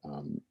shuttle?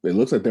 It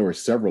looks like there were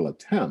several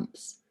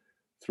attempts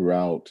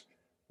throughout,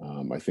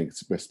 I think,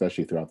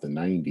 especially throughout the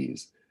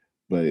 90s,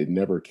 but it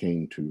never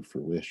came to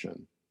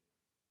fruition.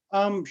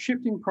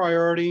 Shifting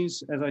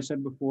priorities, as I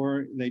said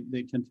before, they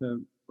tend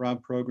to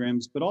rob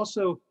programs, but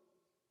also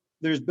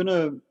there's been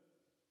a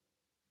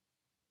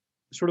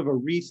sort of a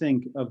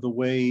rethink of the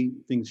way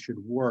things should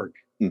work.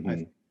 I think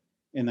Hmm.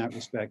 in that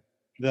respect,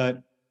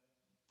 that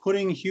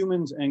putting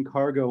humans and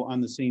cargo on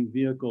the same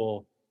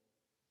vehicle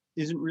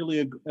isn't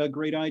really a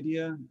great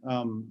idea.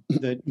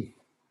 That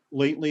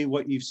lately,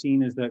 what you've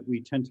seen is that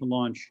we tend to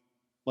launch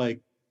like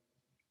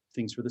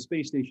things for the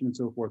space station and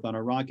so forth on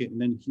a rocket, and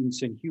then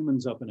send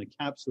humans up in a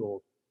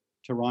capsule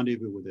to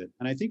rendezvous with it.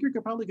 And I think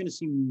you're probably going to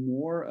see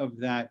more of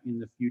that in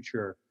the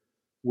future,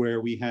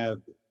 where we have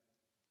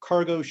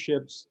cargo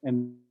ships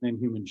and then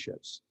human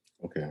ships.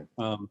 Okay.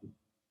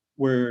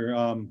 Where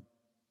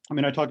I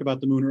mean, I talked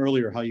about the moon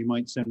earlier, how you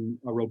might send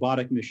a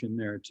robotic mission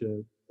there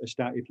to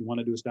if you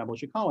wanted to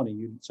establish a colony,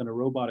 you'd send a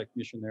robotic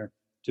mission there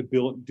to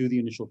do the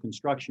initial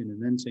construction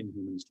and then send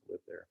humans to live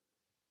there.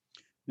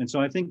 And so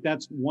I think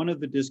that's one of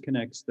the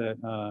disconnects that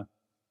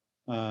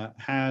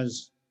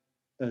has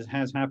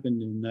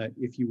happened, in that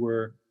if you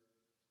were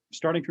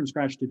starting from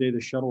scratch today, the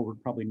shuttle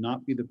would probably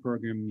not be the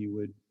program you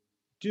would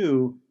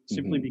do,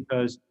 simply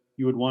because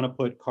you would want to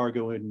put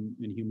cargo and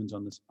humans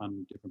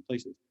on different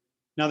places.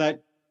 Now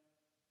that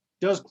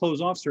does close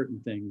off certain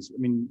things. I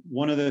mean,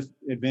 one of the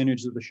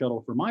advantages of the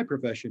shuttle for my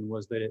profession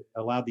was that it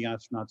allowed the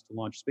astronauts to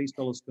launch space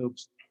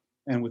telescopes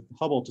and with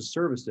Hubble to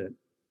service it.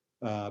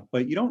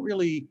 But you don't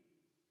really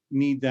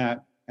need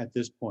that at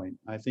this point.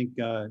 I think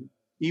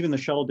even the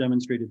shuttle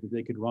demonstrated that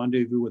they could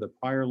rendezvous with a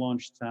prior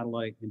launched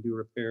satellite and do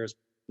repairs.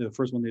 The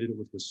first one they did it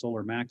with was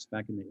Solar Max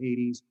back in the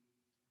 80s.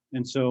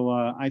 And so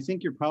I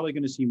think you're probably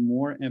going to see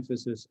more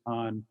emphasis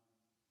on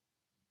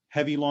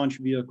heavy launch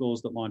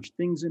vehicles that launch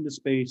things into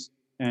space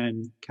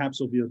and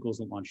capsule vehicles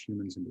that launch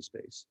humans into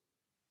space.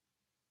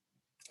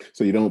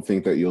 So you don't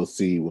think that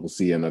we'll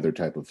see another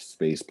type of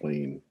space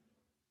plane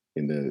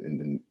in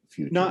the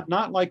future?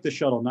 Not like the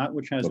shuttle, not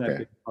which has that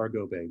big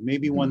cargo bay.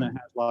 Maybe one that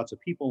has lots of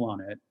people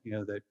on it,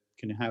 that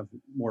can have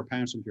more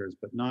passengers,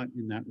 but not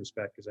in that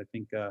respect, because I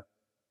think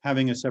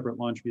having a separate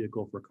launch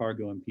vehicle for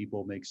cargo and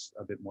people makes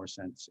a bit more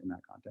sense in that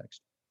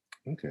context.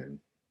 Okay.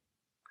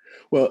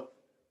 Well,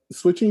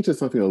 switching to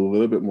something a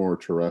little bit more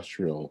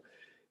terrestrial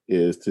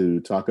is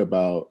to talk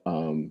about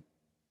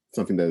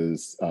something that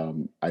is,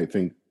 I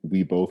think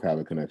we both have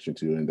a connection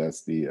to, and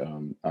that's the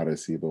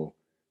Arecibo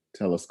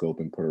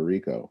telescope in Puerto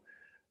Rico.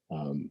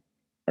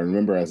 I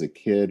remember as a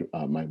kid,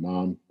 my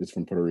mom is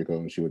from Puerto Rico,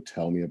 and she would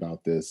tell me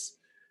about this,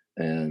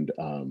 and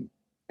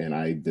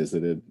I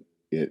visited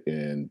it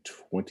in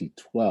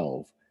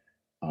 2012.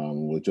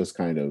 Was just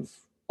kind of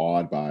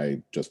awed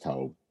by just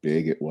how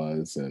big it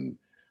was,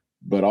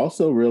 but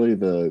also really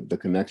the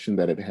connection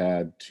that it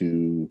had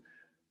to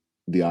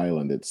the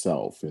island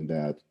itself, and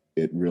that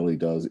it really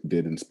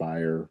did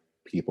inspire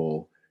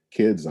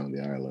kids on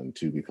the island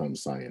to become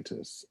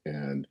scientists.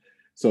 And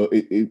so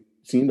it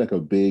seemed like a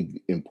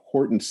big,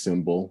 important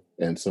symbol.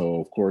 And so,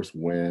 of course,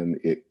 when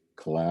it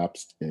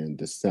collapsed in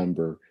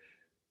December,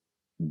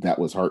 that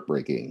was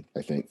heartbreaking,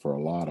 I think, for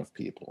a lot of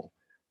people.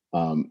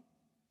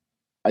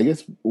 I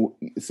guess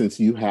since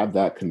you have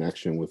that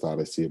connection with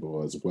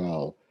Arecibo as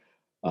well,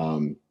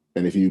 and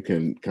if you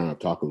can kind of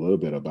talk a little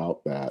bit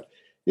about that,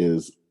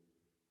 is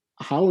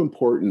how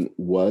important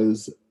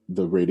was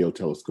the radio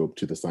telescope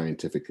to the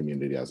scientific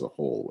community as a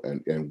whole,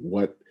 and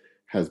what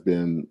has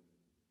been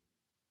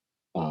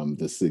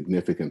the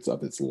significance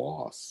of its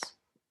loss?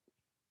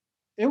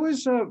 It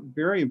was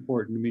very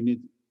important. I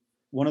mean,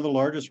 one of the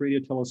largest radio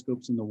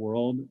telescopes in the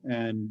world,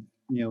 and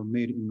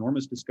made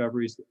enormous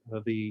discoveries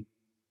of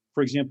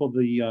for example,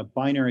 the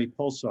binary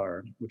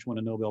pulsar, which won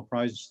a Nobel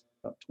Prize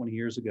about 20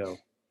 years ago,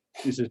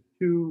 is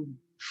two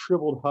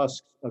shriveled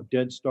husks of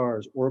dead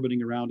stars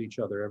orbiting around each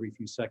other every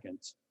few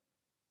seconds.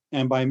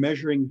 And by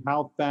measuring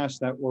how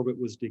fast that orbit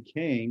was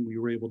decaying, we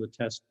were able to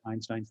test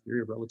Einstein's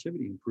theory of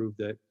relativity and prove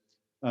that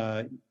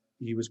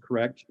he was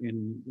correct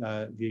in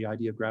the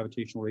idea of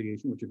gravitational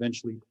radiation, which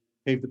eventually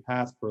paved the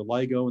path for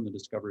LIGO and the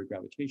discovery of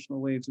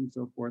gravitational waves and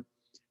so forth.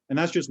 And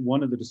that's just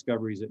one of the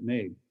discoveries it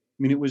made. I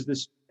mean, it was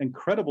this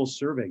incredible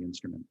survey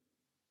instrument.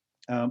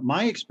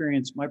 My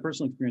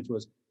personal experience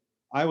was,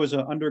 I was an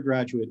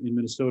undergraduate in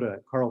Minnesota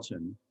at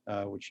Carleton,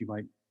 which you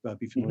might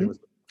be familiar with.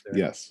 There.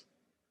 Yes.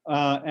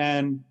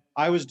 And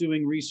I was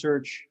doing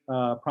research,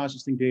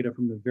 processing data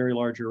from the Very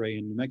Large Array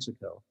in New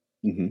Mexico.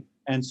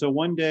 And so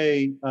one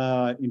day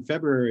in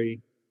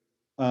February,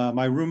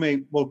 my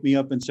roommate woke me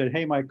up and said,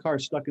 "Hey, my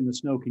car's stuck in the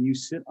snow. Can you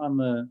sit on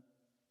the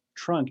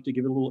trunk to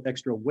give it a little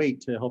extra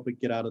weight to help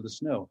it get out of the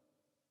snow?"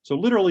 So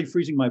literally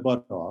freezing my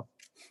butt off.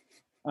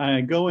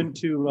 I go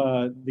into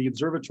the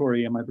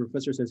observatory and my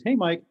professor says, "Hey,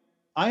 Mike,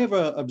 I have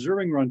an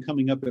observing run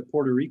coming up at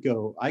Puerto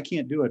Rico. I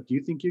can't do it. Do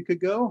you think you could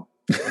go?"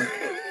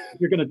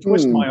 You're going to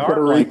twist my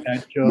arm like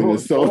that, Joe.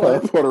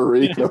 Minnesota, Puerto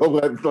Rico.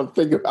 Let's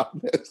think about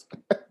this.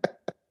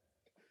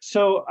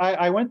 So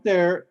I went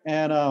there,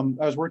 and I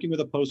was working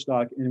with a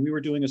postdoc, and we were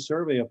doing a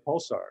survey of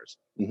pulsars.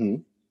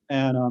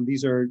 And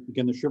these are,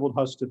 again, the shriveled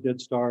husks of dead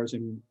stars.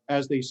 And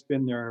as they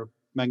spin, their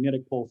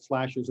magnetic pole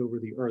flashes over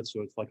the Earth.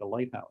 So it's like a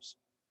lighthouse.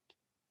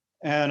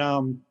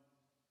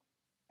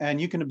 And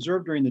you can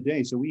observe during the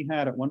day. So we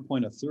had at one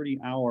point a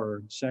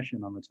 30-hour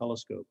session on the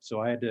telescope.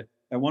 So I had to,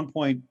 at one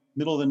point,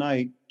 middle of the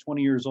night,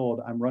 20 years old,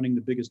 I'm running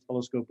the biggest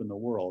telescope in the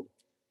world.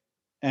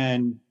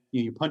 And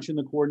you punch in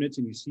the coordinates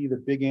and you see the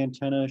big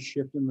antenna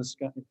shift in the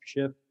sky,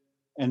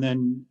 and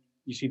then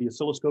you see the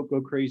oscilloscope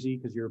go crazy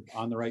because you're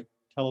on the right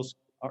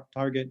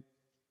target.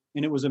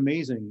 And it was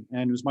amazing.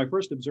 And it was my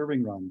first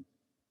observing run.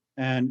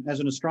 And as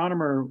an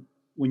astronomer,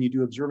 when you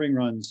do observing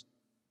runs,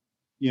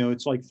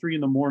 it's like 3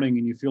 a.m.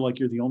 and you feel like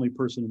you're the only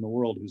person in the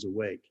world who's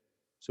awake.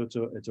 So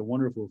it's a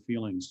wonderful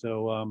feeling.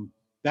 So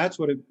that's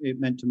what it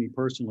meant to me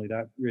personally.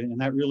 That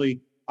really,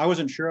 I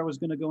wasn't sure I was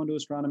going to go into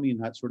astronomy, and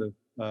that sort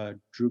of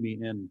drew me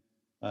in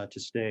to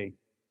stay.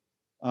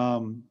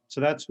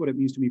 So that's what it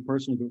means to me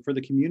personally. But for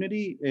the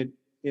community,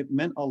 it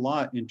meant a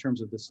lot in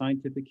terms of the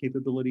scientific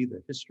capability,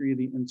 the history of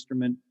the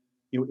instrument,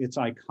 its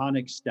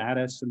iconic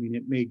status. I mean,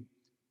 it made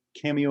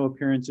cameo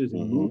appearances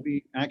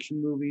in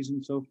action movies,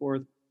 and so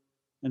forth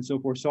and so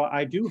forth. So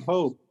I do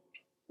hope.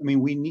 I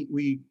mean,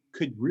 we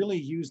could really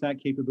use that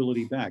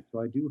capability back.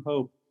 So I do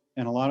hope,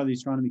 and a lot of the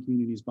astronomy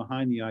community is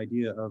behind the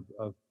idea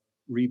of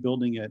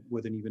rebuilding it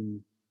with an even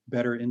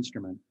better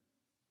instrument.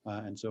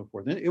 And so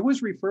forth. And it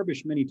was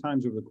refurbished many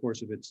times over the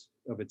course of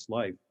its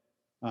life,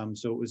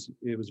 so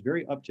it was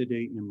very up to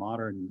date and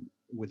modern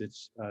with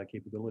its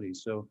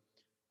capabilities. So,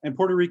 and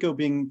Puerto Rico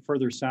being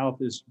further south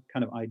is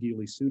kind of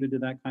ideally suited to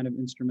that kind of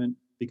instrument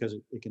because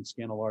it can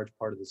scan a large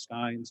part of the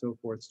sky and so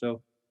forth.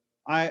 So,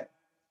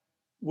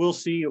 we'll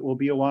see. It will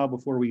be a while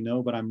before we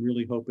know, but I'm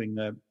really hoping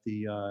that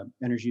the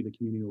energy of the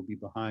community will be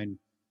behind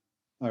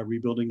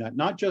rebuilding that,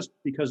 not just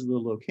because of the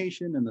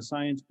location and the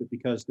science, but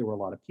because there were a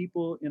lot of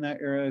people in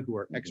that area who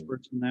are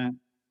experts in that,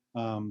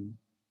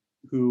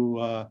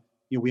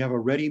 we have a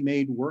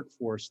ready-made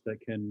workforce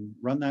that can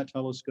run that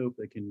telescope,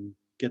 that can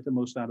get the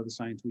most out of the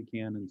science we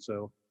can. And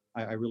so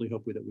I really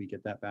hope that we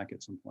get that back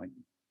at some point.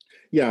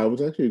 Yeah, that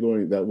was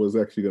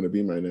actually going to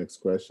be my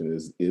next question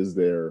is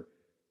there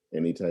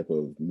any type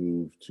of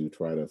move to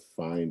try to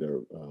find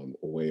a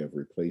way of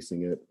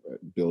replacing it,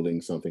 building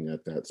something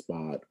at that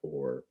spot,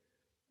 or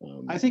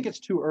I think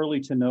it's too early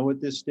to know at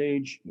this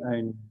stage,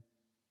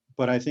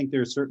 but I think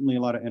there's certainly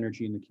a lot of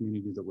energy in the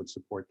community that would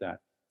support that.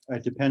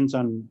 It depends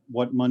on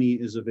what money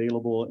is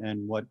available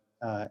and what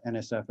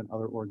NSF and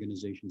other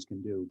organizations can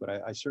do.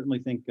 But I certainly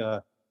think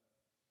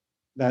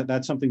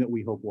that's something that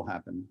we hope will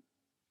happen.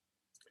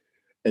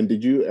 And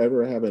did you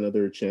ever have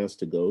another chance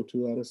to go to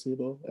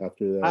Arecibo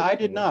after that? I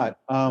did not.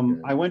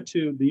 I went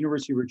to the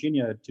University of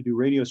Virginia to do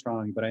radio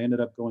astronomy, but I ended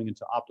up going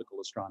into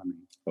optical astronomy.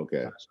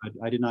 Okay. So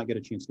I did not get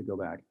a chance to go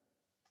back.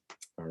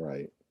 All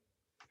right.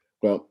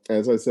 Well,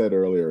 as I said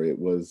earlier, it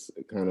was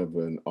kind of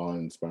an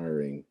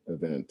awe-inspiring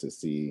event to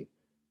see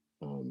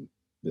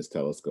this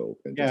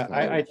telescope and just how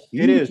it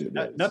huge is. it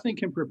is. Nothing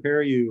can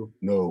prepare you.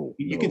 No,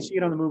 you can see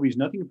it on the movies.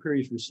 Nothing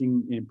prepares you for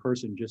seeing in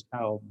person just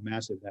how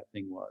massive that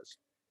thing was.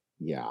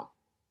 Yeah.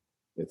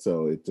 And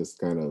so it just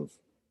kind of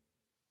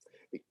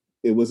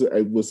it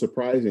was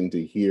surprising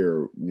to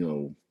hear,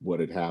 what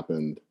had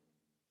happened.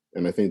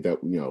 And I think that,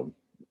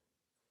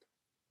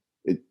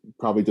 it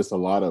probably just a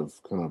lot of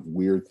kind of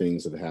weird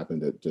things that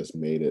happened that just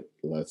made it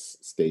less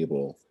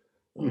stable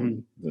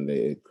than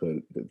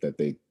that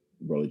they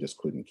really just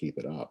couldn't keep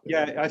it up.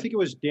 Yeah, I think it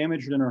was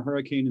damaged in a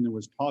hurricane, and there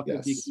was talk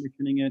of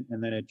decommissioning it,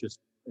 and then it just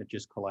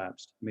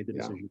collapsed. Made the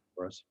decision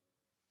for us.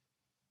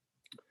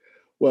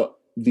 Well,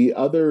 the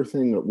other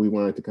thing that we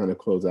wanted to kind of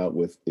close out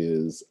with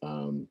is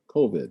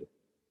COVID,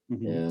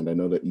 and I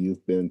know that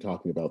you've been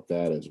talking about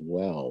that as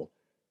well.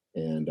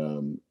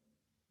 And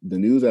the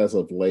news as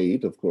of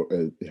late, of course,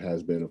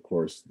 has been, of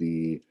course,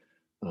 the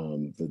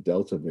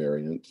Delta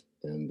variant,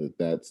 and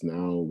that's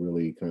now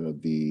really kind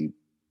of the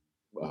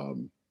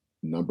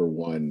number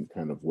one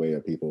kind of way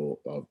of people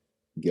of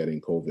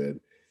getting COVID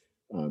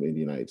in the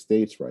United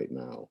States right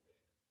now.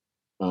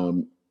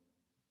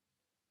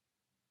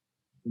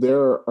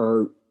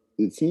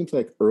 It seems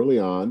like early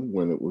on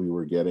when we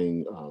were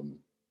getting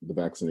the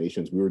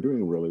vaccinations, we were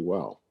doing really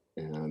well.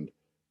 And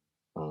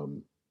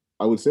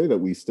I would say that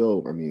we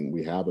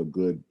have a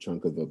good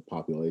chunk of the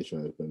population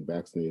that has been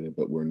vaccinated,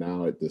 but we're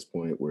now at this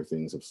point where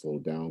things have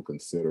slowed down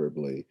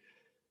considerably.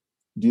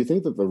 Do you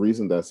think that the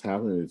reason that's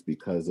happening is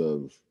because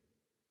of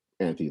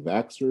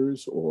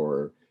anti-vaxxers,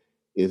 or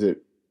is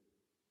it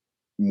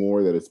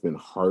more that it's been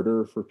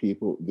harder for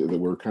people, that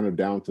we're kind of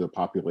down to the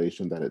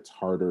population, that it's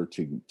harder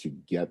to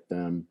get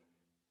them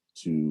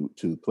to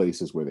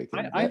places where they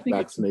can get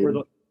vaccinated?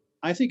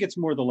 I think it's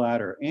more the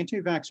latter.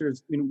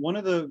 Anti-vaxxers, one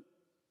of the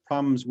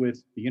problems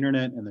with the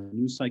internet and the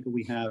news cycle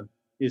we have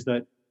is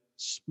that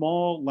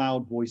small,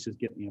 loud voices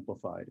get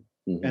amplified.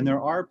 And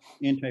there are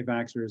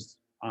anti-vaxxers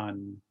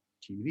on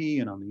TV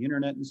and on the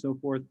internet and so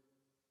forth.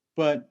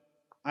 But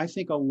I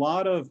think a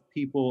lot of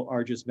people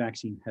are just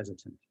vaccine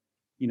hesitant.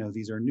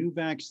 These are new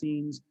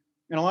vaccines.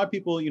 And a lot of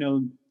people,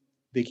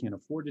 they can't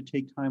afford to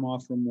take time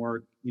off from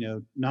work,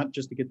 not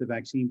just to get the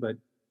vaccine, but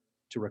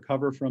to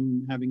recover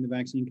from having the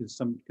vaccine,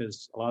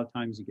 because a lot of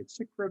times you get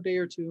sick for a day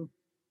or two.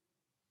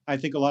 I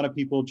think a lot of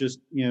people just,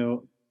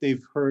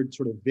 they've heard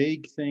sort of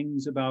vague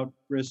things about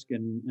risk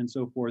and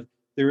so forth.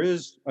 There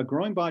is a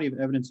growing body of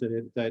evidence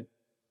that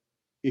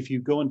if you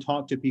go and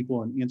talk to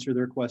people and answer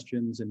their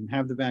questions and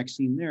have the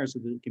vaccine there so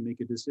that they can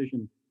make a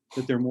decision,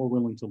 that they're more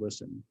willing to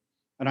listen.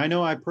 And I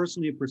know I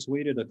personally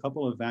persuaded a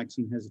couple of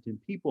vaccine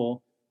hesitant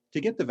people to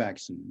get the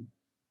vaccine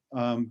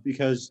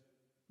because,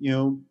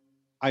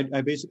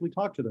 I basically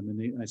talked to them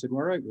and I said,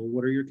 well, all right, well,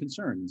 what are your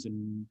concerns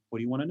and what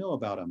do you want to know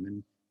about them?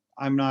 And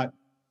I'm not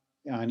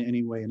in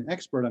any way an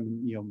expert.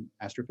 I'm,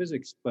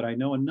 astrophysics, but I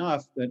know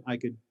enough that I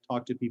could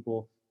talk to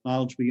people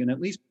knowledgeably and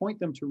at least point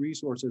them to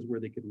resources where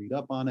they could read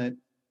up on it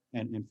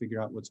and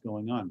figure out what's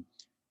going on.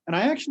 And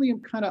I actually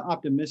am kind of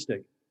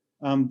optimistic.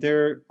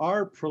 There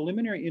are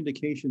preliminary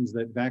indications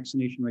that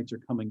vaccination rates are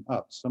coming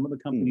up. Some of the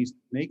companies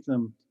that make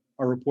them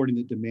are reporting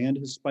that demand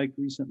has spiked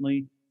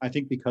recently. I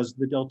think because of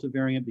the Delta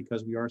variant,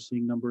 because we are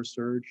seeing numbers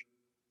surge.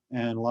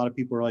 And a lot of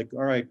people are like,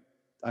 all right,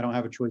 I don't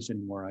have a choice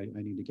anymore. I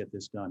need to get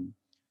this done.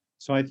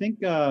 So I think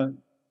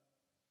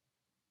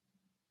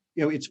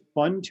it's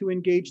fun to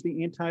engage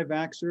the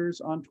anti-vaxxers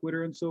on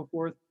Twitter and so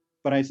forth,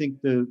 but I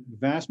think the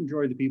vast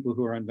majority of the people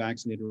who are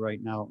unvaccinated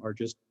right now are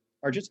just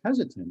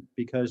hesitant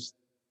because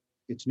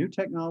it's new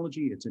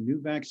technology, it's a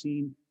new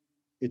vaccine,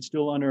 it's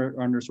still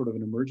under sort of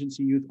an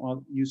emergency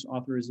use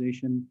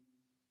authorization.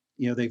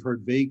 They've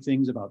heard vague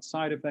things about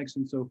side effects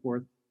and so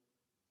forth,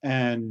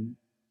 and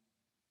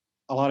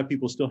a lot of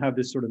people still have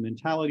this sort of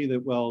mentality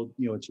that, well,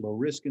 it's low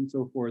risk and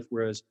so forth,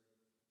 whereas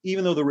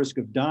even though the risk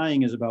of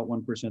dying is about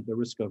 1%, the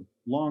risk of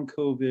long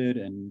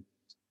COVID and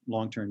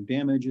long-term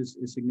damage is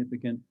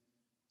significant.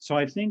 So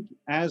I think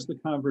as the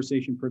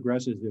conversation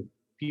progresses, if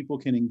people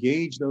can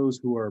engage those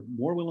who are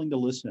more willing to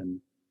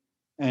listen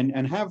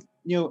and have,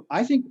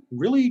 I think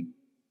really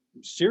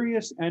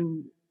serious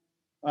and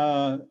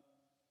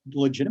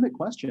legitimate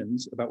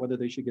questions about whether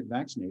they should get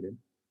vaccinated,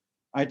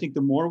 I think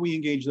the more we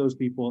engage those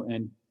people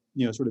and,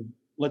 sort of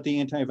let the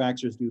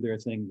anti-vaxxers do their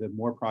thing, the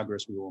more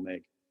progress we will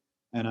make.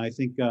 And I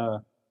think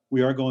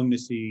we are going to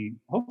see,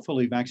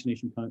 hopefully,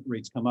 vaccination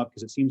rates come up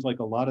because it seems like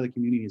a lot of the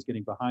community is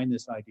getting behind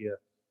this idea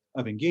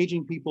of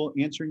engaging people,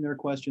 answering their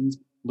questions,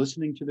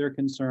 listening to their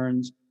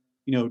concerns,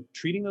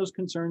 treating those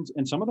concerns.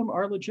 And some of them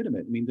are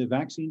legitimate. I mean, the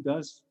vaccine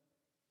does,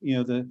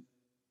 the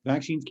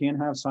vaccines can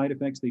have side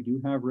effects. They do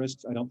have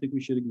risks. I don't think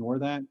we should ignore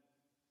that.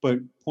 But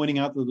pointing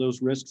out that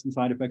those risks and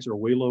side effects are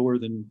way lower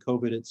than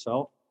COVID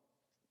itself,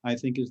 I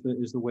think is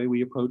the way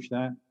we approach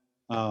that.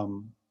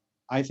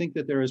 I think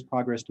that there is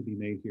progress to be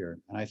made here,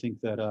 and I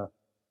think that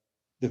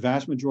the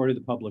vast majority of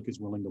the public is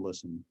willing to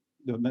listen.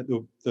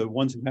 The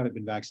ones who haven't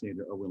been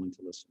vaccinated are willing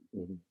to listen,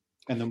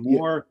 and the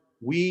more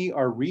we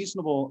are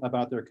reasonable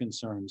about their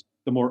concerns,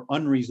 the more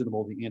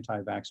unreasonable the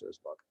anti-vaxxers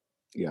look.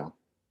 Yeah.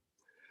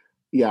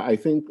 I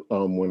think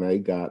when I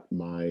got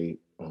my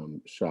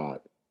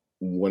shot,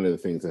 one of the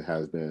things that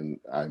has been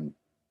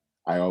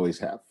I always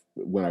have.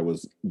 When I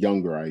was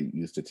younger, I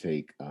used to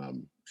take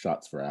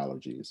shots for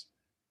allergies,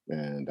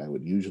 and I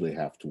would usually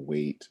have to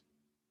wait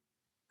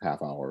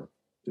half hour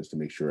just to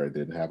make sure I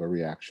didn't have a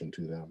reaction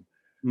to them.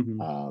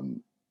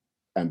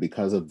 And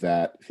because of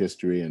that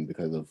history, and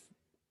because of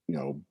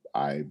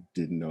I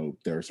didn't know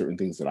there are certain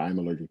things that I'm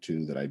allergic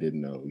to that I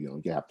didn't know.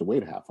 You have to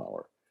wait a half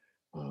hour.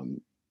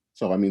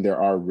 So I mean,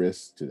 there are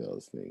risks to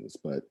those things,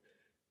 but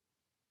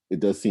it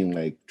does seem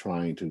like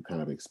trying to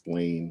kind of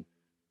explain,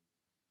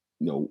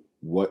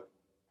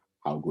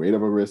 how great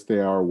of a risk they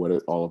are,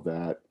 all of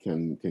that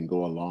can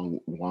go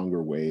a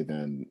longer way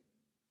than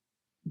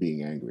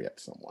being angry at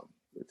someone,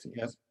 it seems.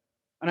 Yep.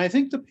 And I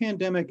think the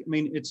pandemic, I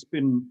mean, it's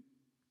been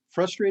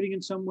frustrating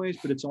in some ways,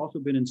 but it's also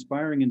been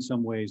inspiring in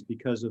some ways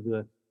because of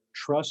the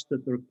trust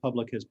that the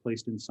public has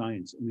placed in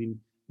science. I mean,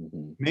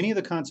 many of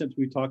the concepts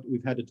we've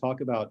had to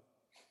talk about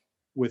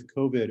with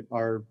COVID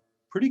are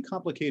pretty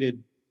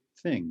complicated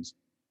things.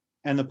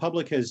 And the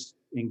public has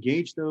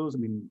engaged those. I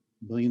mean,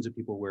 millions of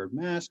people wear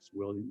masks,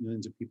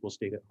 millions of people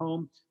stayed at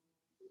home,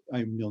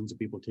 millions of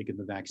people taken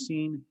the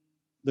vaccine.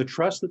 The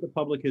trust that the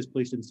public has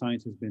placed in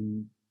science has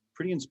been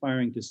pretty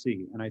inspiring to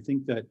see. And I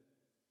think that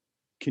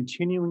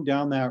continuing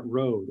down that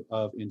road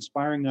of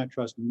inspiring that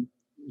trust,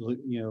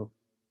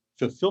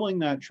 fulfilling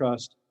that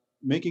trust,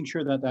 making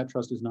sure that that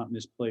trust is not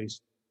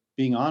misplaced,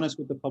 being honest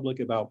with the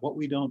public about what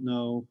we don't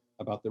know,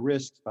 about the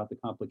risks, about the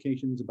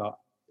complications, about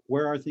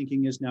where our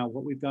thinking is now,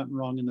 what we've gotten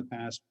wrong in the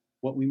past,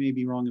 what we may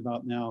be wrong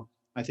about now.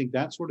 I think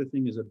that sort of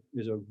thing is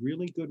a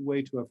really good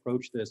way to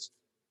approach this,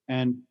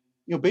 and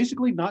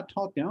basically not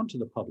talk down to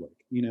the public.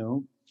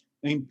 I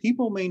mean,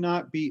 people may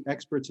not be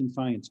experts in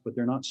science, but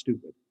they're not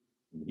stupid.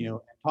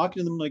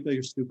 Talking to them like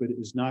they're stupid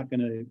is not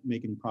going to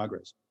make any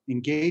progress.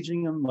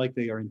 Engaging them like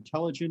they are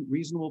intelligent,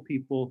 reasonable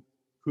people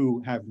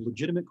who have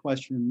legitimate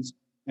questions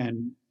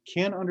and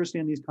can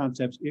understand these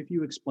concepts if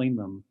you explain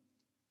them,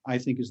 I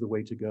think is the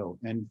way to go.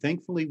 And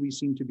thankfully, we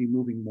seem to be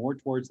moving more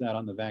towards that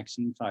on the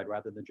vaccine side,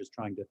 rather than just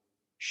trying to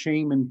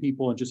shame in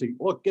people and just say,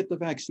 look, get the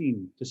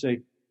vaccine, to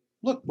say,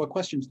 look, what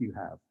questions do you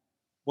have?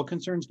 What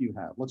concerns do you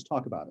have? Let's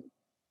talk about it.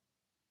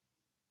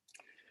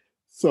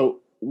 So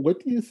what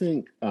do you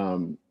think,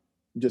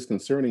 just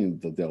concerning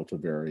the Delta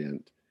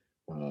variant,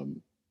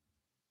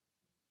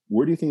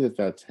 where do you think that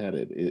that's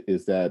headed?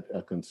 Is that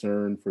a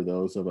concern for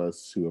those of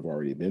us who have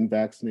already been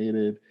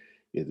vaccinated?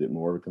 Is it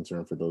more of a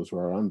concern for those who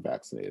are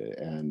unvaccinated?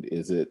 And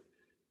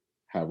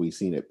have we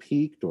seen it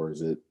peaked, or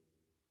do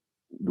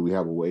we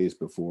have a ways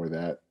before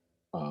that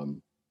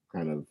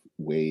kind of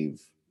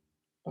wave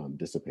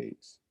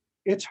dissipates?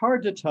 It's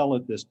hard to tell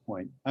at this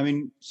point. I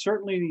mean,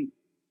 certainly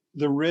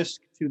the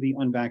risk to the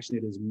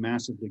unvaccinated is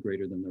massively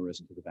greater than the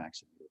risk to the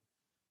vaccinated.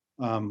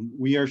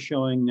 We are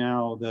showing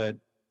now that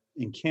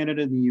in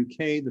Canada and the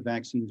UK, the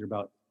vaccines are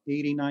about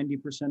 80,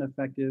 90%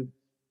 effective.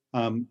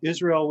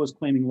 Israel was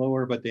claiming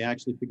lower, but they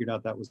actually figured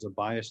out that was a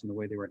bias in the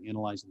way they were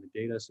analyzing the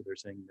data. So they're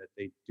saying that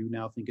they do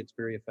now think it's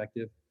very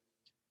effective.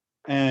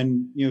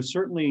 And,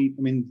 certainly,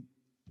 I mean,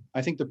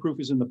 I think the proof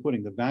is in the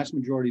pudding. The vast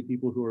majority of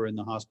people who are in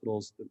the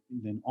hospitals,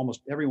 and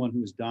almost everyone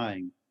who is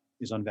dying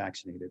is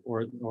unvaccinated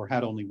or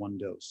had only one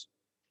dose.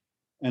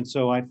 And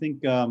so I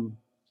think,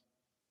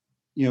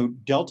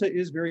 Delta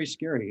is very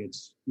scary.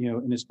 It's,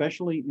 and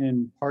especially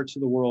in parts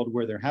of the world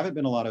where there haven't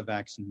been a lot of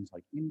vaccines,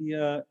 like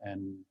India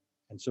and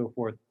so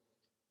forth,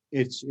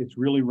 it's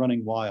really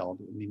running wild.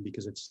 I mean,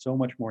 because it's so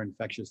much more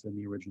infectious than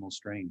the original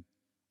strain.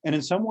 And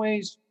in some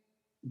ways,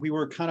 we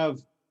were kind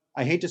of,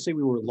 I hate to say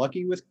we were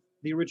lucky with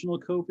the original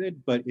COVID,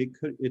 but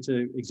it's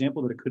an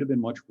example that it could have been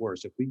much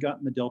worse. If we'd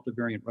gotten the Delta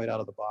variant right out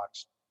of the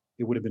box,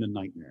 it would have been a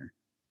nightmare.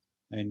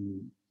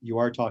 And you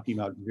are talking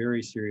about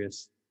very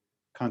serious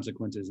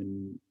consequences,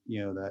 and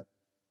that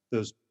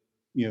those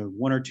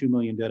 1 or 2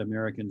 million dead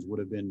Americans would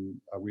have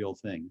been a real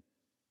thing.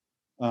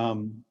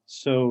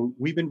 So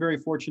we've been very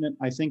fortunate.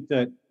 I think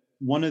that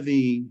one of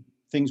the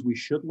things we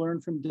should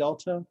learn from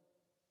Delta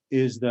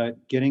is that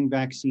getting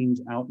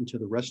vaccines out into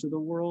the rest of the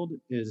world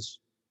is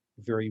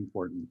very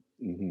important.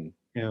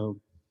 Mm-hmm.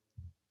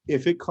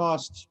 If it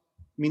costs,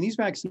 I mean, these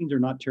vaccines are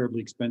not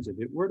terribly expensive.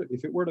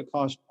 If it were to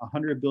cost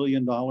 $100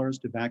 billion to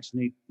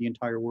vaccinate the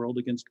entire world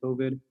against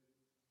COVID,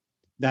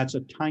 that's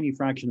a tiny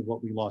fraction of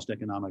what we lost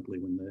economically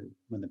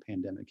when the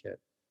pandemic hit.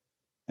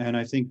 And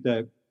I think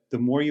that the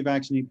more you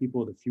vaccinate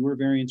people, the fewer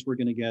variants we're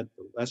going to get,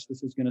 the less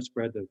this is going to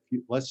spread, the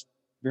less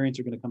variants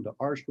are going to come to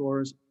our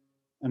shores.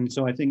 And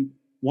so I think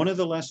one of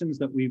the lessons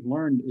that we've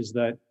learned is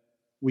that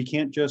we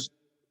can't just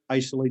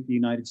isolate the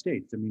United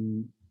States. I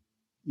mean,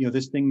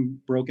 this thing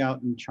broke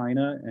out in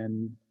China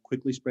and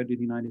quickly spread to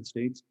the United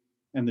States.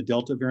 And the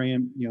Delta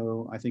variant,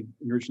 I think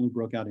originally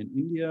broke out in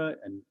India,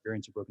 and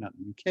variants have broken out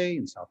in the UK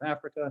and South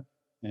Africa,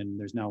 and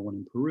there's now one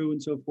in Peru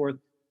and so forth.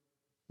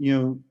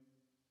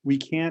 We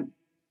can't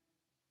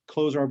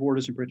close our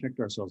borders and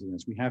protect ourselves in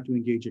this. We have to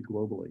engage it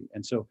globally.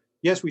 And so,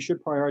 yes, we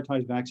should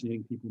prioritize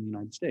vaccinating people in the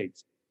United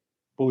States,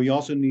 but we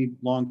also need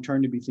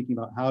long-term to be thinking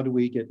about how do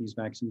we get these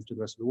vaccines to the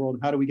rest of the world?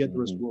 How do we get the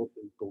rest of the world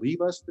to believe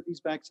us that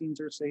these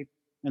vaccines are safe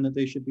and that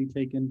they should be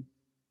taken?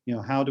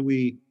 How do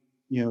we,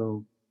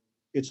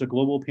 it's a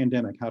global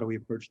pandemic. How do we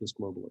approach this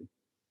globally?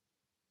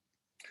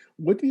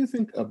 What do you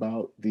think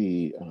about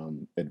the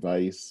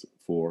advice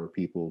for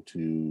people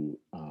to,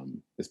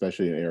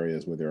 especially in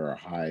areas where there are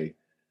high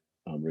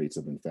rates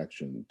of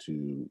infection,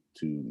 to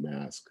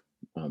mask?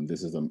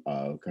 This is a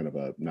kind of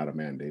not a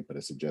mandate, but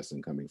a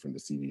suggestion coming from the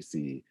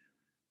CDC,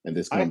 and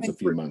this comes a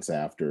few months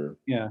after.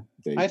 Yeah,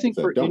 I think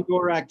for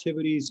indoor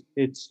activities,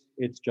 it's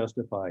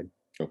justified.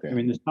 Okay. I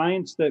mean, the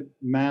science that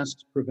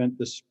masks prevent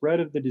the spread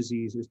of the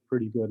disease is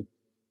pretty good.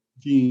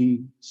 The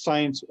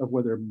science of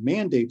whether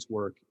mandates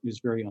work is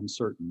very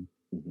uncertain,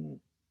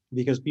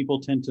 because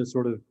people tend to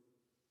sort of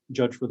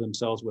judge for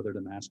themselves whether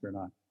to mask or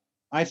not.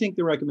 I think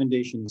the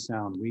recommendation is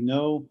sound. We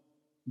know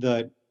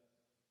that,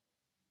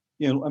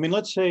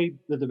 let's say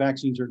that the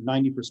vaccines are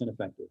 90%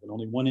 effective and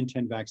only 1 in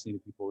 10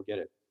 vaccinated people will get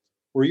it.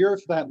 Or you're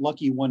that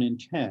lucky 1 in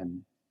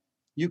 10,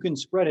 you can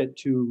spread it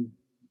to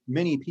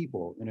many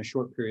people in a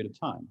short period of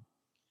time.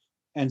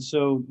 And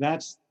so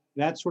that's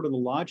sort of the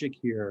logic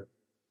here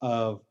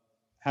of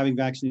having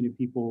vaccinated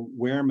people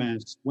wear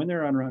masks when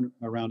they're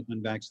around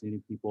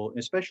unvaccinated people,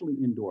 especially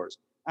indoors.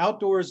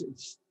 Outdoors,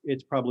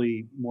 it's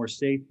probably more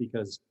safe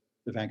because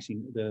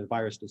the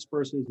virus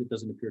disperses. It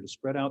doesn't appear to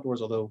spread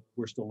outdoors, although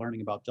we're still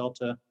learning about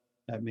Delta.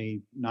 That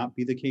may not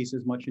be the case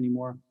as much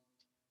anymore.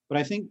 But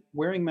I think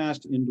wearing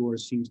masks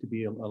indoors seems to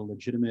be a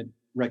legitimate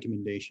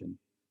recommendation.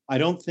 I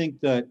don't think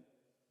that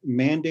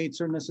mandates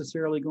are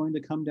necessarily going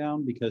to come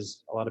down,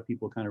 because a lot of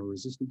people kind of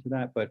resistant to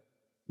that, but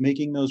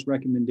making those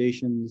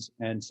recommendations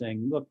and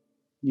saying, look,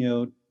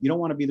 you don't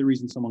want to be the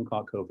reason someone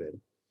caught COVID,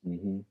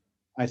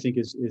 I think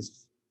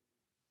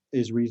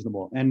is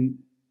reasonable. And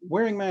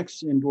wearing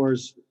masks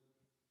indoors,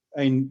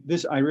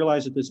 I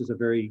realize that this is a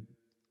very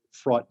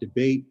fraught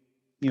debate,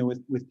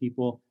 with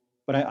people,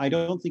 but I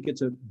don't think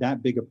it's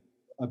that big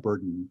a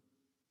burden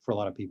for a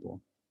lot of people.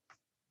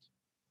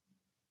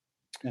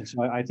 And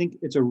so I think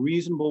it's a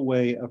reasonable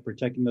way of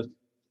protecting those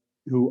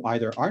who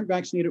either aren't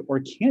vaccinated or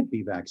can't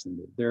be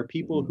vaccinated. There are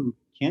people who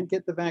can't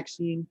get the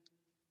vaccine,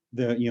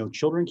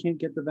 children can't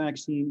get the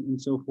vaccine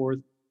and so forth.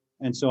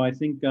 And so I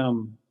think, I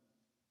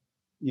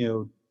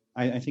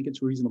think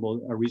it's a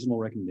reasonable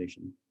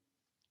recommendation,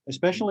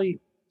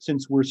 especially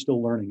since we're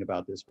still learning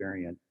about this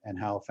variant and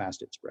how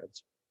fast it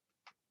spreads.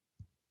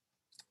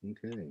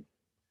 Okay.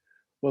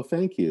 Well,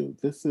 thank you.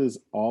 This has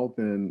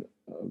been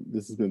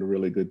a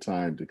really good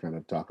time to kind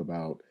of talk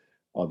about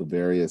all the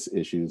various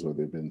issues, whether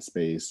they've been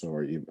space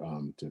or to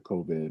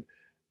COVID.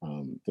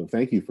 So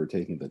thank you for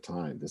taking the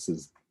time. This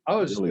has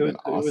really been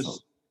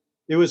awesome.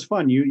 It was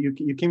fun.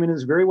 You came in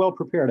as very well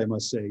prepared, I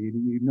must say.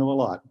 You know a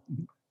lot.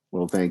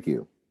 Well, thank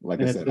you.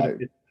 Like I said,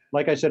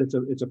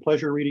 it's a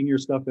pleasure reading your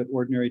stuff at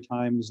Ordinary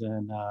Times,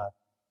 and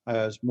I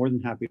was more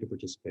than happy to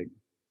participate.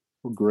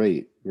 Well,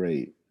 great,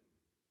 great.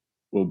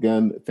 Well,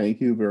 again,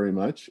 thank you very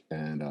much,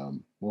 and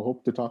we'll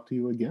hope to talk to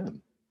you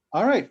again.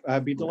 All right,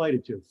 I'd be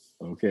delighted to.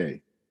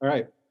 Okay, All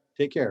right,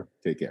 take care.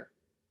 take care.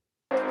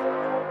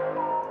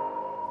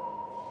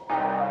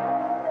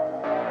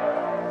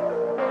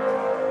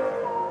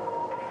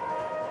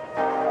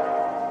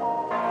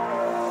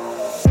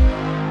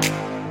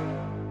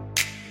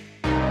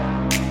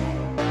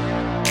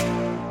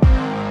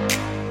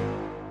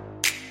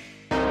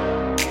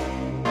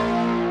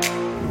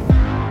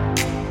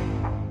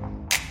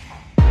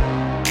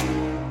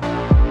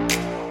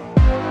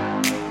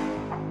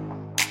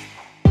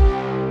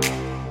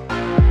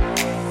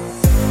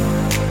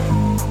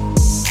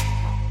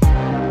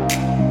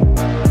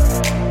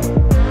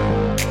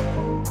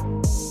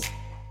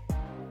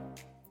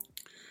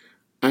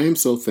 I am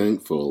so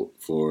thankful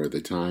for the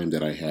time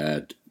that I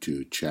had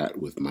to chat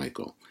with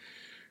Michael.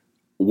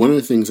 One of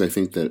the things I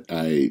think that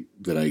I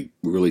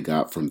really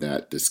got from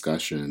that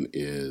discussion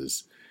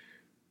is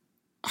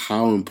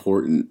how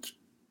important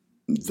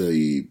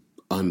the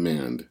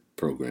unmanned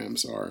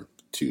programs are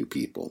to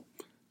people.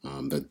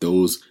 That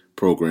those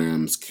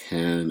programs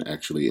can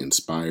actually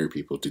inspire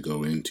people to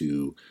go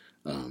into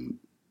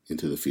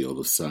the field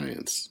of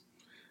science.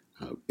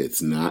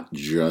 It's not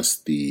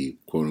just the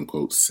quote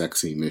unquote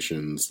sexy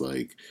missions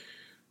like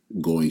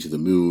going to the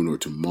moon or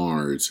to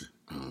Mars.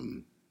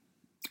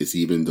 It's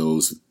even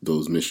those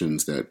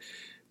missions that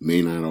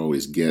may not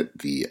always get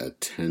the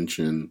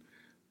attention,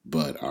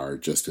 but are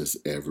just as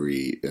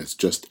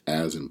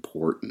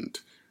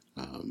important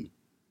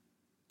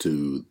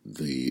to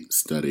the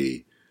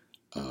study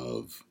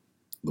of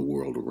the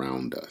world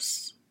around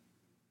us.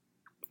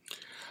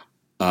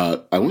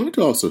 I wanted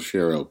to also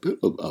share a bit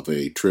of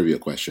a trivia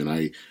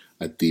question.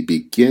 At the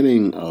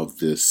beginning of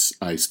this,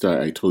 I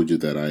told you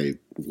that I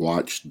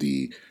watched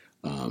the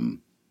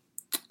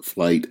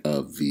flight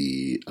of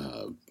the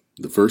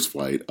first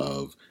flight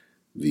of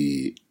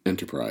the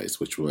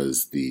Enterprise, which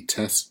was the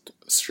test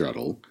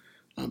shuttle.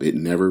 It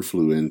never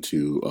flew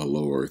into a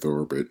low Earth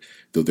orbit,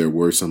 though there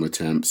were some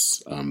attempts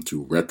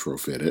to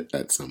retrofit it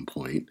at some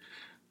point.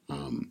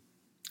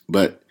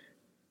 But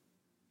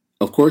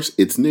of course,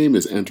 its name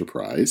is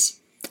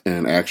Enterprise,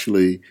 and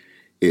actually,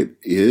 it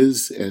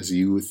is, as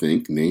you would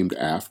think, named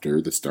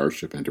after the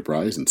Starship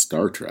Enterprise in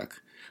Star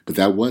Trek. But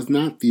that was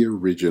not the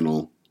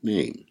original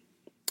name.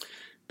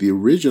 The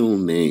original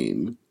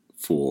name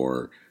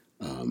for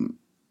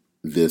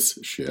this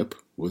ship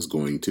was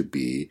going to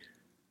be,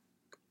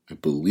 I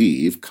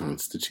believe,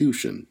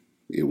 Constitution.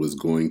 It was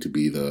going to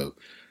be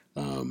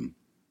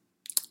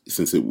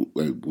since it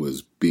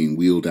was being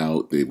wheeled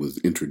out, it was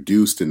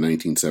introduced in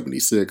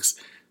 1976,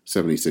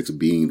 76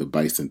 being the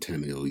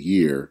bicentennial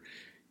year,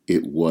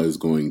 it was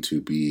going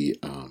to be,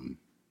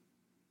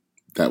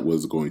 that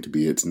was going to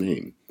be its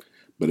name.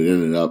 But it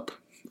ended up,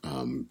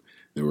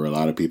 there were a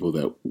lot of people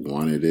that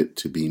wanted it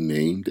to be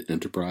named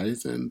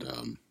Enterprise, and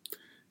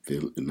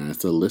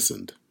NASA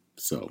listened.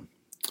 So,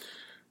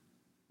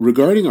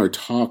 regarding our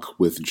talk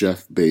with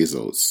Jeff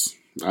Bezos,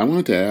 I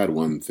wanted to add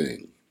one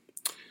thing.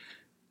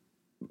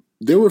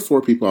 There were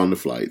 4 people on the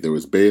flight. There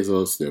was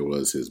Bezos, there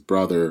was his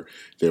brother,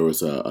 there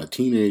was a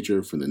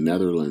teenager from the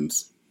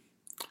Netherlands,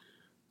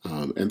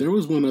 and there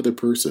was one other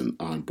person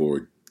on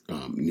board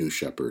New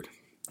Shepard.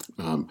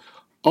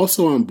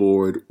 Also on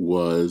board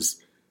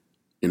was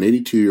an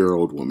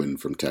 82-year-old woman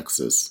from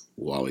Texas,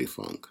 Wally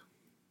Funk.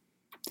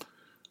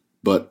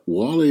 But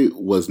Wally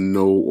was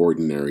no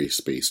ordinary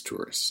space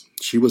tourist.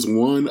 She was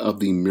one of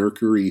the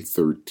Mercury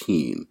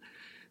 13.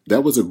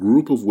 That was a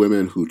group of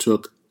women who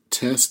took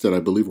tests that I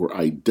believe were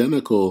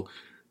identical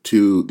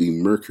to the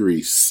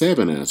Mercury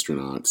 7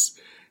 astronauts.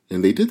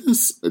 And they did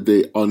this in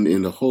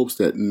the hopes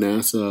that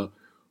NASA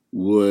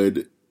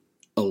would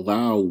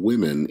allow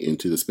women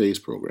into the space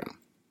program.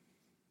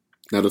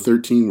 Now, the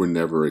 13 were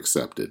never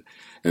accepted,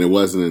 and it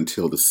wasn't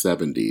until the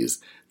 70s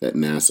that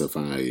NASA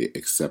finally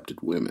accepted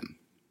women.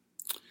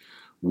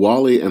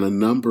 Wally and a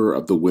number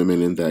of the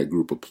women in that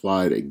group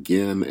applied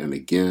again and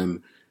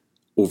again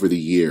over the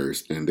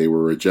years, and they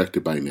were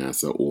rejected by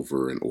NASA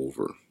over and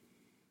over.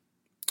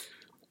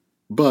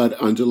 But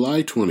on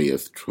July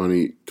 20th,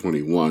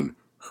 2021,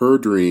 her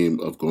dream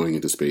of going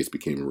into space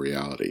became a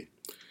reality.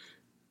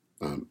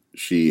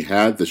 She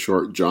had the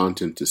short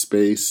jaunt into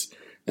space,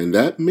 and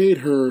that made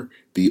her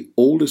the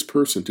oldest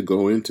person to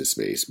go into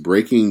space,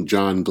 breaking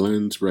John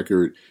Glenn's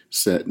record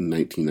set in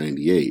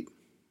 1998.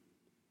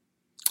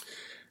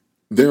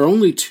 There are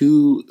only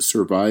 2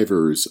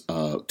 survivors,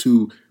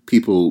 2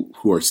 people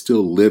who are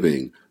still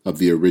living of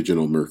the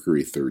original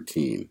Mercury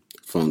 13,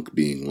 Funk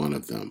being one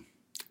of them.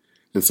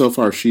 And so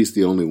far, she's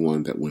the only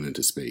one that went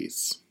into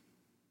space.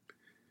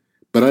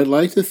 But I'd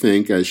like to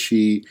think as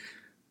she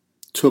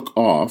took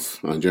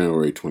off on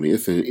January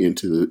 20th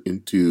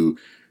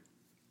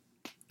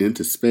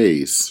into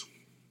space,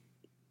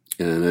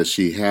 and as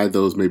she had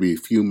those maybe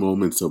few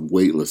moments of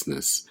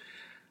weightlessness,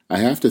 I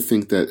have to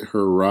think that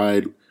her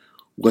ride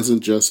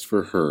wasn't just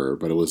for her,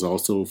 but it was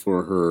also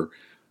for her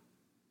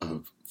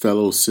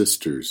fellow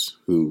sisters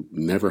who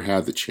never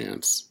had the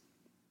chance.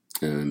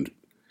 And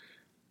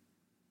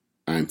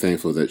I'm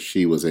thankful that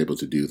she was able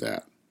to do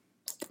that.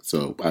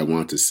 So I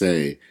want to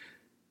say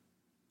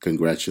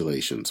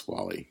congratulations,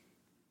 Wally.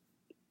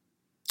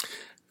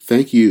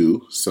 Thank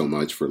you so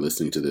much for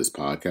listening to this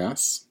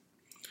podcast.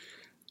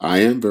 I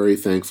am very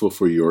thankful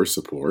for your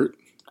support.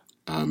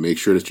 Make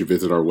sure that you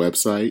visit our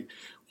website.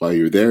 While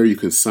you're there, you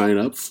can sign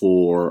up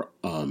for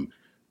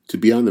to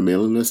be on the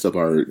mailing list of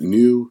our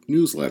new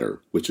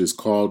newsletter, which is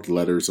called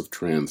Letters of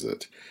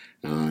Transit.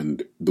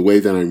 And the way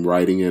that I'm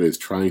writing it is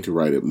trying to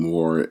write it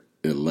more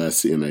and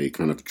less in a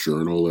kind of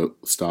journal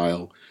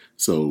style.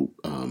 So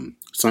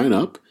sign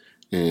up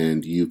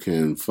and you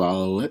can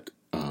follow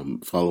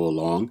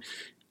along.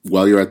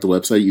 While you're at the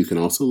website, you can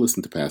also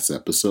listen to past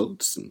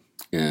episodes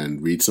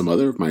and read some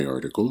other of my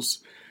articles.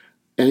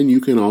 And you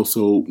can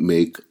also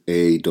make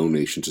a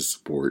donation to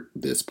support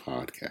this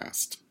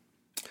podcast.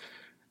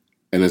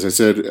 And as I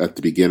said at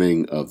the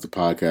beginning of the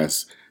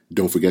podcast,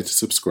 don't forget to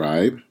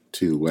subscribe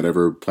to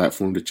whatever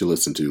platform that you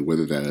listen to,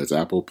 whether that is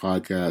Apple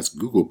Podcasts,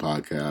 Google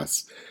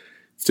Podcasts,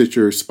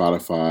 Stitcher,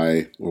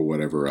 Spotify, or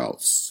whatever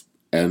else.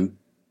 And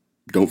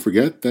don't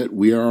forget that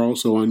we are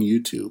also on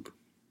YouTube.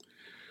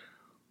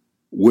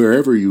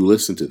 Wherever you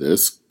listen to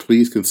this,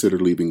 please consider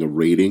leaving a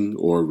rating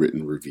or a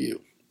written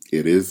review.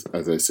 It is,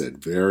 as I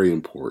said, very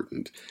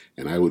important,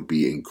 and I would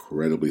be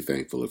incredibly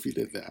thankful if you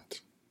did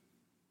that.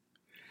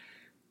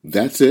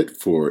 That's it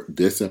for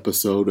this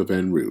episode of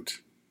En route,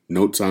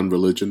 Notes on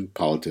Religion,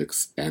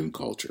 Politics, and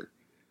Culture.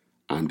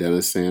 I'm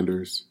Dennis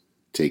Sanders.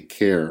 Take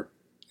care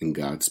and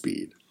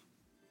Godspeed.